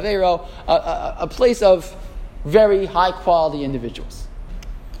place of very high-quality individuals.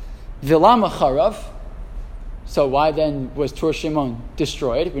 Vilam Charav. So why then was Tur Shimon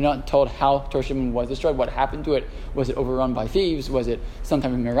destroyed? We're not told how Tur Shimon was destroyed. What happened to it? Was it overrun by thieves? Was it some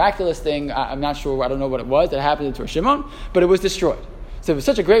type of miraculous thing? I'm not sure. I don't know what it was that happened to Tur Shimon, but it was destroyed. So it was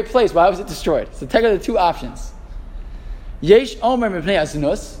such a great place. Why was it destroyed? So take the two options. Yesh Omer Mipnei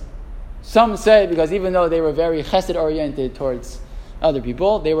Azinus. Some say because even though they were very chesed-oriented towards other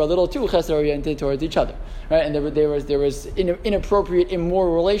people, they were a little too chesed-oriented towards each other. Right? And there was inappropriate,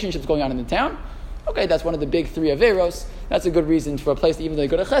 immoral relationships going on in the town. Okay, that's one of the big three averos. That's a good reason for a place that even though they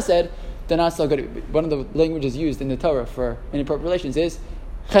go to chesed, they're not so good. One of the languages used in the Torah for inappropriate relations is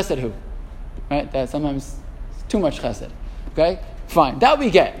chesedhu. Right? That sometimes too much chesed. Okay? Fine. That we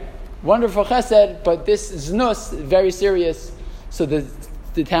get. Wonderful chesed, but this znus, very serious, so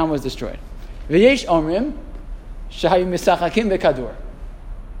the town was destroyed. V'yesh omrim shahayu misachakim bekadur.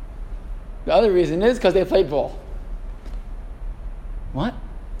 The other reason is because they played ball. What?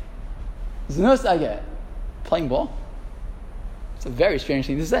 Znus I get. Playing ball? It's a very strange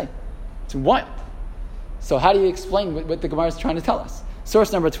thing to say. It's wild. So how do you explain what the Gemara is trying to tell us?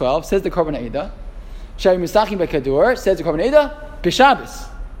 Source number 12 says the Korban Eidah. Shahayu misachim bekadur says the Korban Eidah b'Shabbos.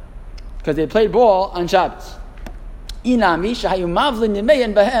 Because they played ball on Shabbos. Inami shahayu mavlin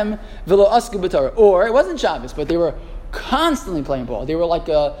nimeyan bahem v'lo asku b'Torah. Or it wasn't Shabbos, but they were constantly playing ball. They were like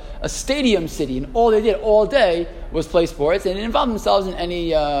a stadium city, and all they did all day was play sports, and involve themselves in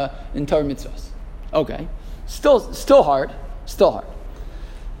any in Torah mitzvahs. Okay, still hard.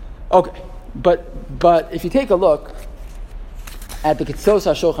 Okay, but if you take a look at the Ketzos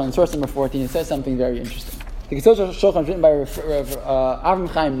HaShulchan in source number 14, it says something very interesting. The Ketzos HaShulchan is written by Avram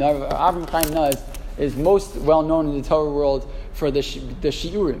Chaim Nah. Avram Chaim Nah is most well known in the Torah world for the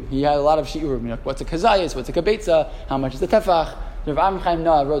shiurim. He had a lot of shiurim. What's a kazayas? What's a kabetza? How much is the tefach? Rav Avram Chaim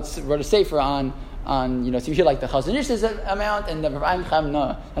Nah wrote a sefer on so you hear like the Chazon Ish's amount and the Rav Avram Chaim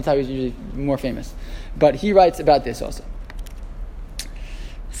Nah. That's how he's usually more famous. But he writes about this also.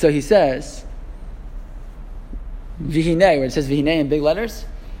 So he says Vihine, where it says Vihine in big letters.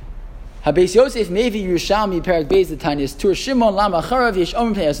 Habes Yosef Mevi Yerushalmi Perak Beis the Tanyas Tur Shimon Lama Charav Yesh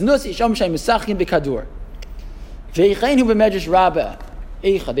Omrim Pnei Nus Yesh Omrim Shem Misachim Bekadur. Veichein Hu B'Medrash Rabbah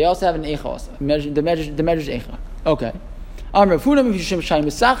Eicha. They also have an Eicha also. The Medrash Eicha. Okay. Amr Funam Yishim Shem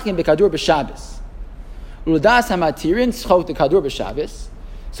Misachim Bekadur B'Shabbos. Uludas Hamatirin Schot the Kadur B'Shabbos.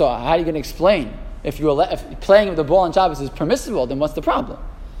 So how are you going to explain if playing with the ball on Shabbos is permissible? Then what's the problem?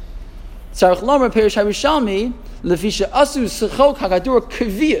 Tzarich Lomer Perish Harushalmi Lefisha Asu Schot Hakadur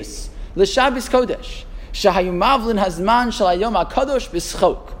Kvius. L'Shabbos Kodesh, Shahayu Mavlin Hazman Shalayom HaKadosh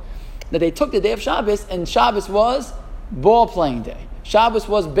B'Schok. That they took the day of Shabbos, and Shabbos was ball playing day. Shabbos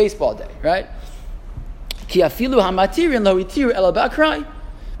was baseball day, right? Ki afilu hamatirin lo itiru el bakrai,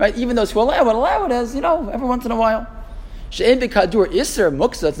 right? Even those who allow it as every once in a while. She'en bekadur iser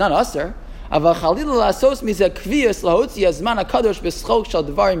muksa. It's not aser. Aval chalilu lasos mizeh kviyas lahotzi hazman HaKadosh B'Schok shal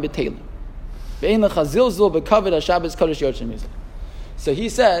devarim b'teilim. Ve'en lechazilzul b'kavod HaShabbos Kodesh yotzim mizeh. So he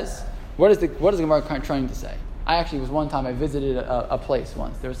says. What is the Gemara trying to say? I visited a place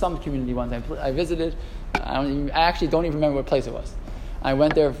once. There was some community once I visited. I actually don't even remember what place it was. I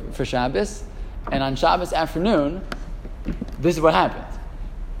went there for Shabbos, and on Shabbos afternoon, this is what happened.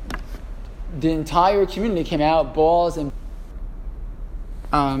 The entire community came out, balls, and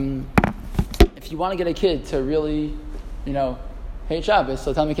if you want to get a kid to really, hate Shabbos,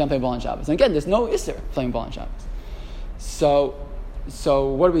 so tell me you can't play ball on Shabbos. And again, there's no Isser playing ball on Shabbos. So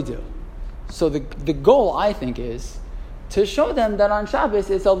what do we do? So the goal, I think, is to show them that on Shabbos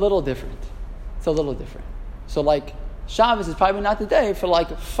it's a little different. It's a little different. So like Shabbos is probably not the day for like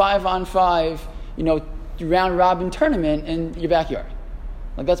 5-on-5, round robin tournament in your backyard.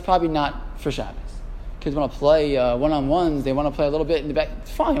 Like that's probably not for Shabbos. Kids want to play one-on-ones. They want to play a little bit in the back.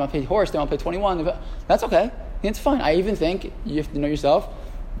 It's fine. You want to play horse. They want to play 21. That's okay. It's fine. I even think you have to know yourself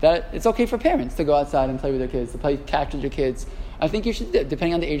that it's okay for parents to go outside and play with their kids, to play catch with your kids. I think you should,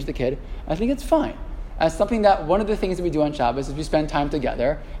 depending on the age of the kid, I think it's fine. As something that, one of the things that we do on Shabbos is we spend time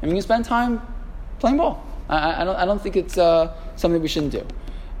together, and we can spend time playing ball. I don't think it's something we shouldn't do.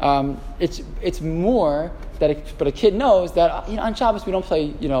 It's more that, but a kid knows that on Shabbos we don't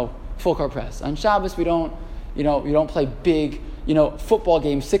play full court press. On Shabbos we don't play big football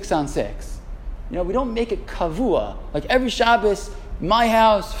games 6-on-6. We don't make it kavua like every Shabbos my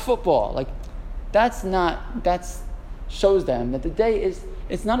house football. Like that's shows them that the day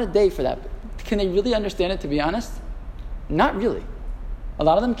it's not a day for that. Can they really understand it, to be honest? Not really. A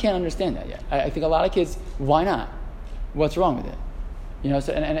lot of them can't understand that yet. I think a lot of kids, why not? What's wrong with it?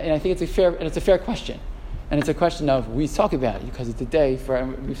 So, and I think it's a fair question. And it's a question of, we talk about it because it's a day for,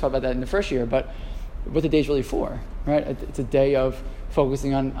 and we talked about that in the first year, but what the day is really for, right? It's a day of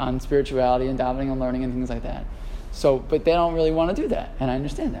focusing on spirituality and davening and learning and things like that. So, but they don't really want to do that, and I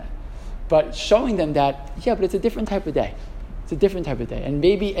understand that. But showing them that, but it's a different type of day. It's a different type of day. And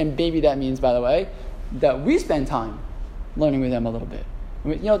maybe that means, by the way, that we spend time learning with them a little bit.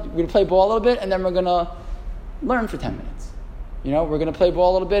 We're going to play ball a little bit, and then we're going to learn for 10 minutes. We're going to play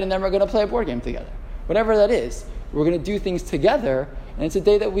ball a little bit, and then we're going to play a board game together. Whatever that is, we're going to do things together, and it's a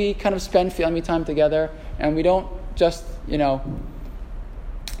day that we kind of spend family time together, and we don't just,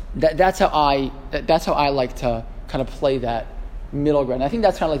 that's how I like to kind of play that middle ground. I think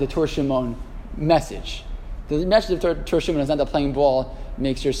that's kind of like the Tur Shimon message. The message of Tur Shimon is not that playing ball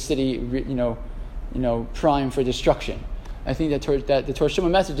makes your city, prime for destruction. I think that the Tur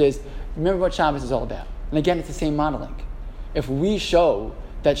Shimon message is, remember what Shabbos is all about. And again, it's the same modeling. If we show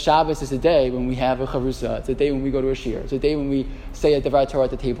that Shabbos is a day when we have a charusa, it's a day when we go to a shir, it's a day when we say a Devar Torah at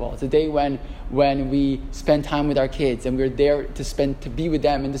the table, it's a day when we spend time with our kids and we're there to be with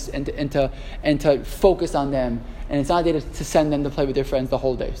them and to focus on them. And it's not a day to send them to play with their friends the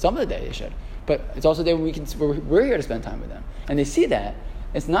whole day. Some of the day they should. But it's also a day when we're here to spend time with them. And they see that.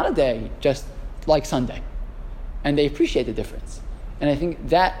 It's not a day just like Sunday. And they appreciate the difference. And I think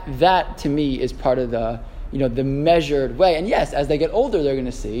that to me is part of the measured way. And yes, as they get older, they're going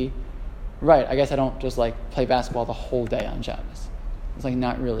to see, right, I guess I don't just play basketball the whole day on Shabbos. It's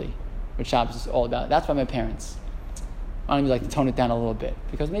not really what Shabbos is all about. That's why my parents wanted me to tone it down a little bit,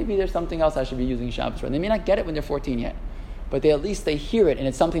 because maybe there's something else I should be using Shabbos for. They may not get it when they're 14 yet, but at least they hear it, and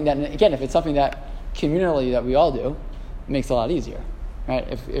it's something that, and again, if it's something that communally that we all do, it makes it a lot easier, right?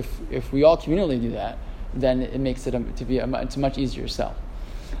 If we all communally do that, then it makes it it's a much easier sell.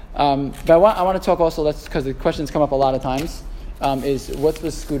 But I want to talk also, because the questions come up a lot of times, is what's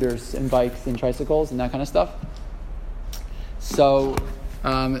with scooters and bikes and tricycles and that kind of stuff. So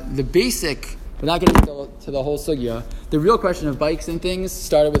the basic, we're not getting to the whole sugya, the real question of bikes and things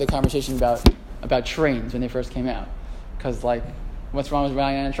started with a conversation about trains when they first came out. Because what's wrong with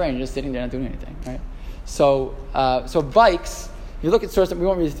riding on a train? You're just sitting there not doing anything, right? So bikes. If you look at source, we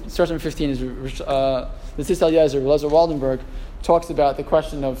won't read source number 15. Is the Tzitz Eliezer, Eliezer Waldenberg, talks about the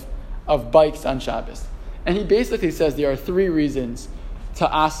question of bikes on Shabbos, and he basically says there are three reasons to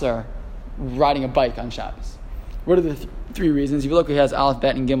aser riding a bike on Shabbos. What are the three reasons? If you look, he has Aleph,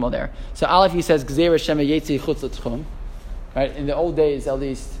 Bet, and Gimel there. So Aleph, he says Gzeira Shema Yetzi Chutz L'Tchum. Right, in the old days at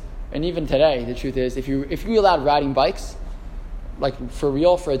least, and even today, the truth is, if you allowed riding bikes, like for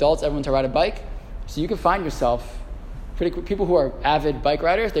real, for adults, everyone to ride a bike, so you can find yourself. People who are avid bike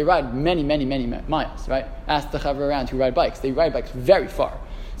riders, they ride many, many, many miles, right? Ask the chaver around who ride bikes. They ride bikes very far.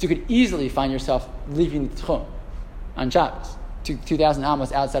 So you could easily find yourself leaving the Tchum on Shabbos. 2,000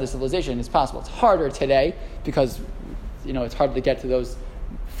 amos outside of civilization is possible. It's harder today because, it's harder to get to those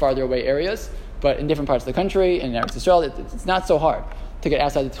farther away areas. But in different parts of the country, in Eretz Yisrael, it's not so hard to get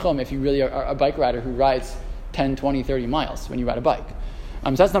outside the Tchum if you really are a bike rider who rides 10, 20, 30 miles when you ride a bike.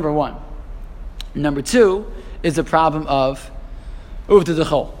 So that's number one. Number two is the problem of Uvda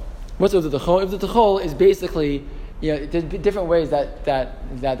D'Chol. What's Uvda D'Chol? Uvda D'Chol is basically, there's different ways that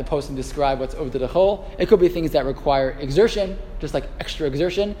the poskim describe what's Uvda D'Chol. It could be things that require exertion, just like extra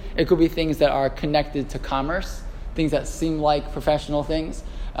exertion. It could be things that are connected to commerce, things that seem like professional things.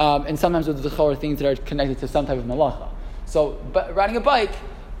 And sometimes Uvda D'Chol are things that are connected to some type of malacha. So, but riding a bike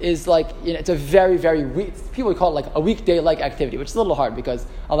is like, it's a very, very people call it like a weekday-like activity, which is a little hard because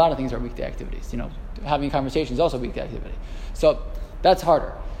a lot of things are weekday activities. Having conversations is also a weekday activity. So that's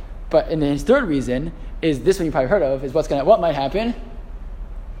harder. But his third reason is this one you probably heard of, is what might happen?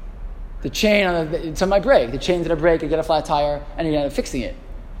 The chain might break. The chain's going to break, you get a flat tire, and you're going to end up fixing it.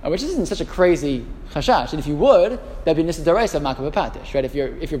 Which isn't such a crazy chashash. And if you would, that'd be Nissa Daraisa of Makav Patish, right?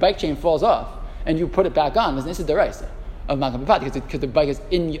 If your bike chain falls off and you put it back on, there's Nissa Daraisa of Makav Patish because the bike is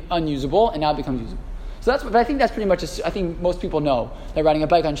unusable and now it becomes usable. So but I think that's pretty much. I think most people know that riding a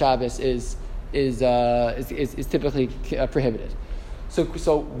bike on Shabbos is typically prohibited.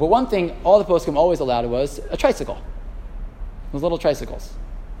 But one thing all the poskim always allowed was a tricycle. Those little tricycles.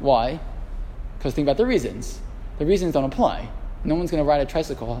 Why? Because think about the reasons. The reasons don't apply. No one's going to ride a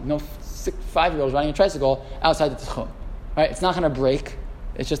tricycle. No 5-year-old riding a tricycle outside the tchum. Right? It's not going to break.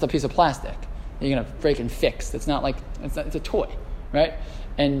 It's just a piece of plastic. You're going to break and fix. It's not like it's a toy, right?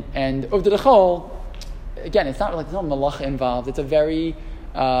 And Uvda D'Chol, again, it's not like there's no malacha involved. It's a very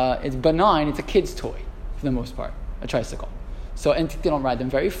it's benign. It's a kid's toy for the most part, a tricycle. So, and they don't ride them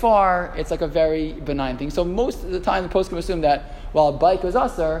very far. It's like a very benign thing. So most of the time, the poskim assume that while a bike is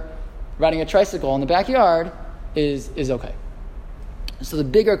usher, riding a tricycle in the backyard is okay. So the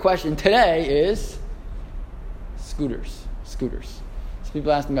bigger question today is scooters. So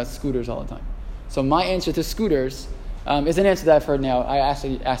people ask me about scooters all the time. So my answer to scooters is an answer that I've heard now. I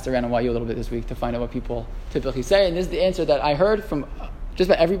actually asked around on YU a little bit this week to find out what people typically say, and this is the answer that I heard from just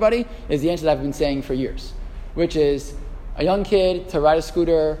about everybody, is the answer that I've been saying for years, which is a young kid to ride a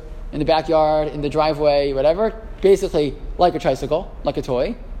scooter in the backyard, in the driveway, whatever, basically like a tricycle, like a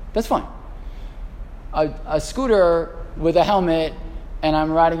toy, that's fine. A scooter with a helmet, and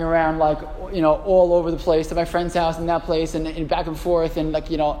I'm riding around all over the place to my friend's house and that place and back and forth and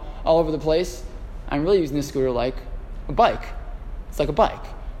all over the place, I'm really using this scooter like a bike. It's like a bike,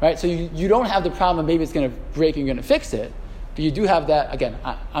 right? So you don't have the problem of maybe it's going to break and you're going to fix it, but you do have that. Again,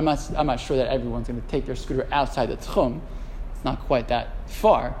 I'm not sure that everyone's going to take their scooter outside the tchum. It's not quite that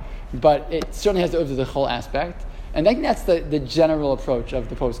far, but it certainly has the whole aspect. And I think that's the general approach of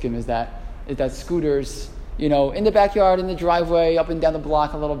the poskim is that scooters, in the backyard, in the driveway, up and down the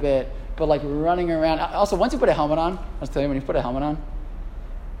block a little bit, but like running around. Also, once you put a helmet on, I'll tell you, when you put a helmet on,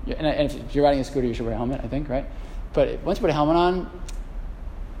 and if you're riding a scooter, you should wear a helmet, I think, right? But once you put a helmet on,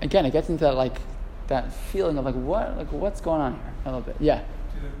 again, it gets into that feeling of what's going on here a little bit. Yeah. To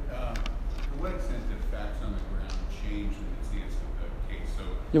what extent do facts on the ground change when it's the case? So,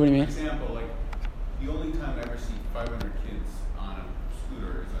 yeah, what do you mean? For example, the only time I ever see 500 kids on a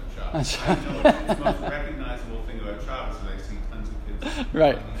scooter is on Shabbos. I know it's the most recognizable thing about Shabbos is I see tons of kids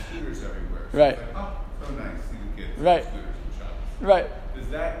right. on these scooters everywhere. So right. It's so nice to see the kids right. on scooters on Shabbos. Right. Does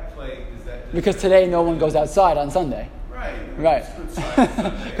that play? Because today no one goes outside on Sunday. Right.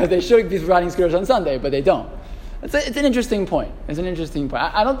 Because they should be riding scooters on Sunday, but they don't. It's an interesting point.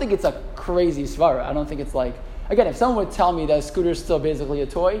 I don't think it's a crazy svara. I don't think it's again, if someone would tell me that a scooter is still basically a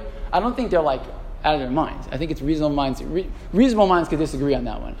toy, I don't think they're out of their minds. I think it's reasonable minds. Reasonable minds could disagree on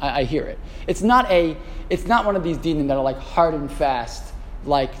that one. I hear it. It's not one of these dinim that are hard and fast,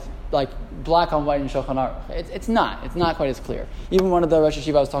 like black on white in Shulchan Aruch. It's not quite as clear. Even one of the Rosh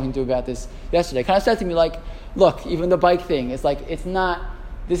Hashiva I was talking to about this yesterday kind of said to me look, even the bike thing, this is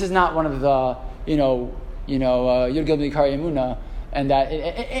not one of the Yud Gil Mikari Emuna but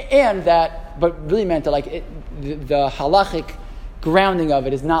really meant that the halachic grounding of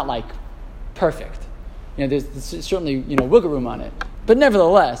it is not like perfect. There's certainly wiggle room on it, but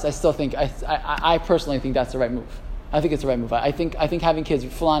nevertheless, I still think I personally think that's the right move. I think it's the right move. I think having kids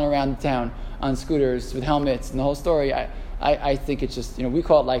flying around town on scooters with helmets and the whole story. I think it's just we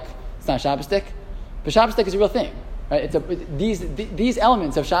call it it's not Shabbos stick, but Shabbos stick is a real thing, right? These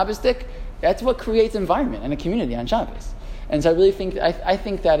elements of Shabbos stick. That's what creates environment and a community on Shabbos. And so I really think I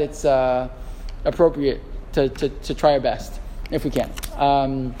think that it's appropriate to try our best if we can.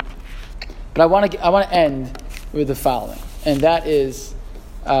 But I want to end with the following, and that is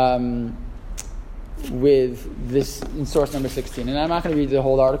with this in source number 16. And I'm not going to read the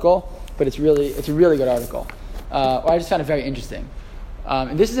whole article, but it's a really good article. I just found it very interesting.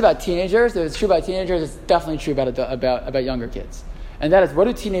 And this is about teenagers. If it's true about teenagers, it's definitely true about younger kids. And that is, what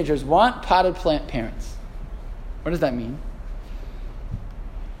do teenagers want? Potted plant parents. What does that mean?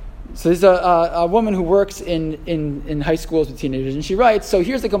 So there's a woman who works in high schools with teenagers, and she writes, so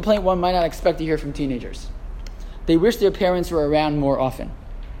here's the complaint one might not expect to hear from teenagers. They wish their parents were around more often.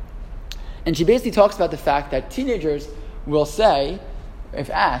 And she basically talks about the fact that teenagers will say, if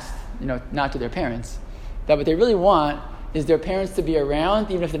asked, not to their parents, that what they really want is their parents to be around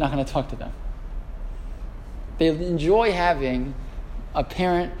even if they're not going to talk to them. They enjoy having a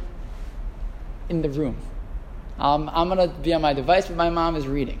parent in the room. I'm going to be on my device, but my mom is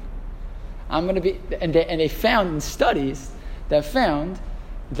reading. I'm going to be, and they found in studies that found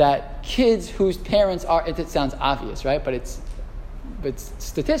that kids whose parents are, it sounds obvious, right? But it's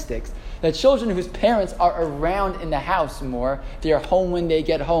statistics, that children whose parents are around in the house more, they are home when they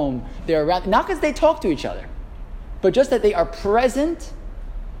get home, they're around, not because they talk to each other, but just that they are present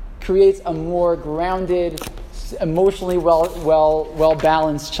creates a more grounded, emotionally well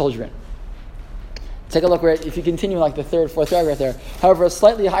balanced children. Take a look where, if you continue the third, fourth paragraph there. However, a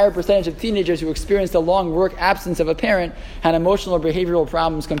slightly higher percentage of teenagers who experienced a long work absence of a parent had emotional or behavioral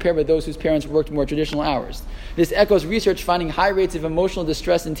problems compared with those whose parents worked more traditional hours. This echoes research finding high rates of emotional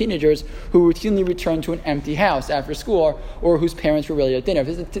distress in teenagers who routinely return to an empty house after school or whose parents were really at dinner.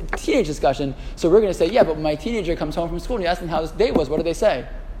 This is a teenage discussion, so we're going to say, yeah, but when my teenager comes home from school and you ask them how this day was, what do they say?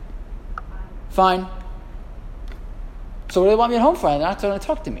 Fine. So what do they want me at home for? They're not going to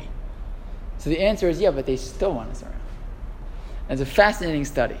talk to me. So the answer is, yeah, but they still want us around. And it's a fascinating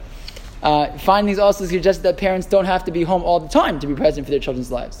study. Findings also suggest that parents don't have to be home all the time to be present for their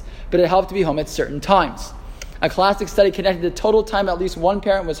children's lives, but it helped to be home at certain times. A classic study connected the total time at least one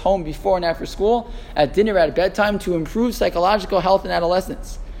parent was home before and after school, at dinner, at bedtime, to improve psychological health in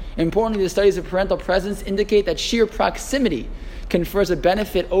adolescents. Importantly, the studies of parental presence indicate that sheer proximity confers a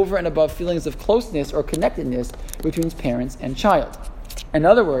benefit over and above feelings of closeness or connectedness between parents and child. In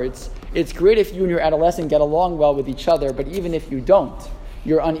other words, it's great if you and your adolescent get along well with each other, but even if you don't,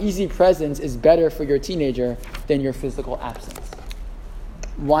 your uneasy presence is better for your teenager than your physical absence.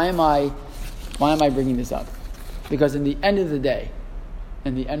 Why am I bringing this up? Because in the end of the day,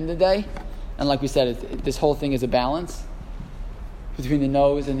 and like we said, this whole thing is a balance between the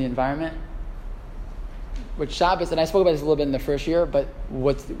nose and the environment. With Shabbos, and I spoke about this a little bit in the first year, but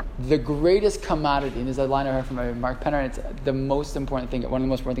what's the greatest commodity, and there's a line I heard from Mark Penner, and it's the most important thing, one of the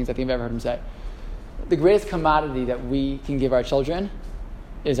most important things I think I've ever heard him say. The greatest commodity that we can give our children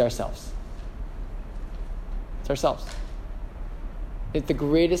is ourselves. It's ourselves. The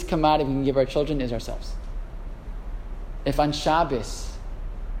greatest commodity we can give our children is ourselves. If on Shabbos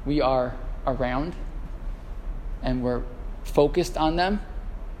we are around and we're focused on them,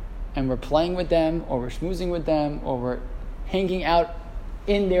 and we're playing with them, or we're schmoozing with them, or we're hanging out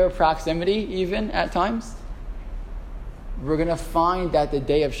in their proximity even at times, we're going to find that the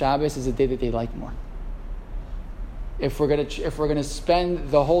day of Shabbos is a day that they like more. If we're going to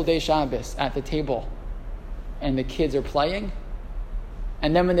spend the whole day Shabbos at the table and the kids are playing,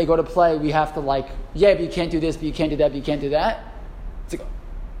 and then when they go to play, we have to yeah, but you can't do this, but you can't do that, but you can't do that. It's like,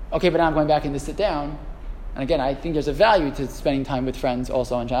 okay, but now I'm going back in to sit down. And again, I think there's a value to spending time with friends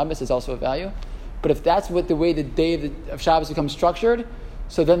also on Shabbos. There's also a value. But if that's the way the day of Shabbos becomes structured,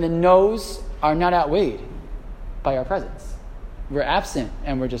 so then the no's are not outweighed by our presence. We're absent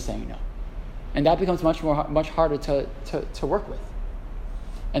and we're just saying no. And that becomes much harder to work with.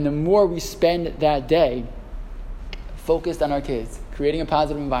 And the more we spend that day focused on our kids, creating a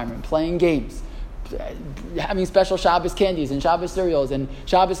positive environment, playing games, having special Shabbos candies and Shabbos cereals and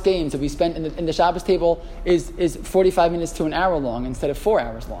Shabbos games that we spend in the Shabbos table is 45 minutes to an hour long instead of 4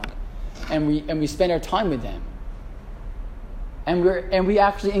 hours long, and we spend our time with them, and we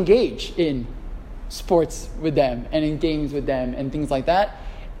actually engage in sports with them and in games with them and things like that.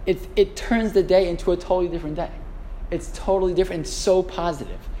 It turns the day into a totally different day, It's totally different. It's so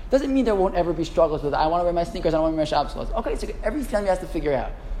positive. Doesn't mean there won't ever be struggles with, I want to wear my sneakers, I don't want to wear my Shabbos clothes. Okay, so every family has to figure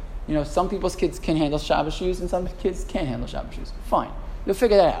out. Some people's kids can handle Shabbos shoes and some kids can't handle Shabbos shoes. Fine. You'll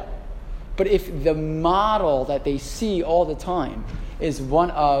figure that out. But if the model that they see all the time is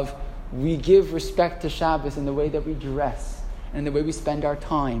one of, we give respect to Shabbos in the way that we dress and the way we spend our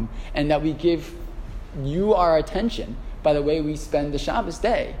time, and that we give you our attention by the way we spend the Shabbos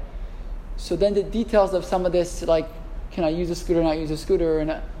day. So then the details of some of this, like, can I use a scooter, not use a scooter,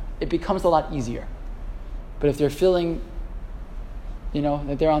 and it becomes a lot easier. But if they're feeling,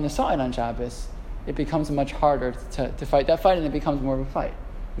 that they're on the side on Shabbos, it becomes much harder to fight that fight, and it becomes more of a fight,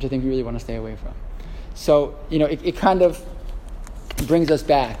 which I think we really want to stay away from. So, it kind of brings us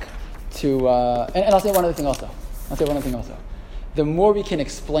back to, and I'll say one other thing also. The more we can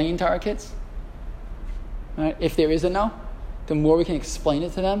explain to our kids, right, if there is a no, the more we can explain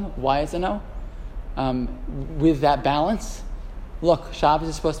it to them, why it's a no, with that balance. Look, Shabbos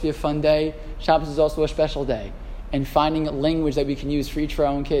is supposed to be a fun day. Shabbos is also a special day. And finding language that we can use for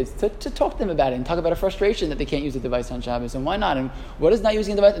our own kids to talk to them about it and talk about a frustration that they can't use a device on Shabbos, and why not? And what is not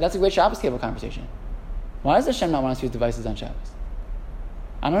using a device? That's a great Shabbos table conversation. Why does Hashem not want us to use devices on Shabbos?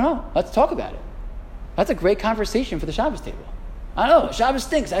 I don't know. Let's talk about it. That's a great conversation for the Shabbos table. I don't know. Shabbos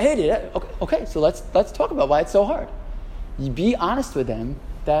stinks. I hate it. Okay. So let's talk about why it's so hard. You be honest with them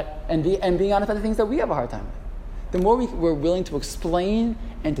and being honest about the things that we have a hard time with. The more we're willing to explain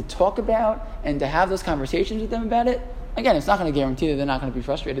and to talk about and to have those conversations with them about it, again, it's not going to guarantee that they're not going to be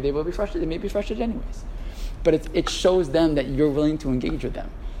frustrated. They will be frustrated. They may be frustrated anyways. But it shows them that you're willing to engage with them.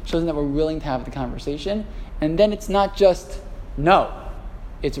 It shows them that we're willing to have the conversation. And then it's not just no.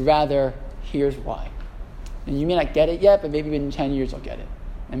 It's rather, here's why. And you may not get it yet, but maybe in 10 years you'll get it.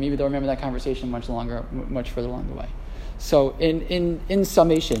 And maybe they'll remember that conversation much further along the way. So in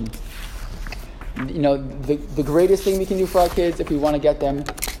summation, the greatest thing we can do for our kids if we want to get them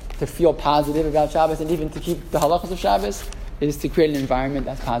to feel positive about Shabbos and even to keep the halachos of Shabbos is to create an environment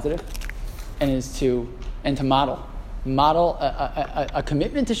that's positive, and to model a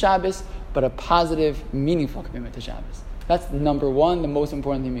commitment to Shabbos, but a positive, meaningful commitment to Shabbos. That's number one, the most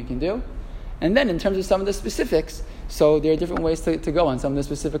important thing we can do. And then in terms of some of the specifics, so there are different ways to go on some of the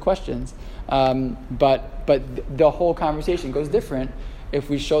specific questions. But the whole conversation goes different if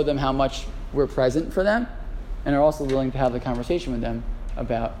we show them how much we're present for them and are also willing to have the conversation with them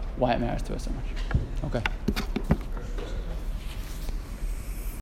about why it matters to us so much. Okay.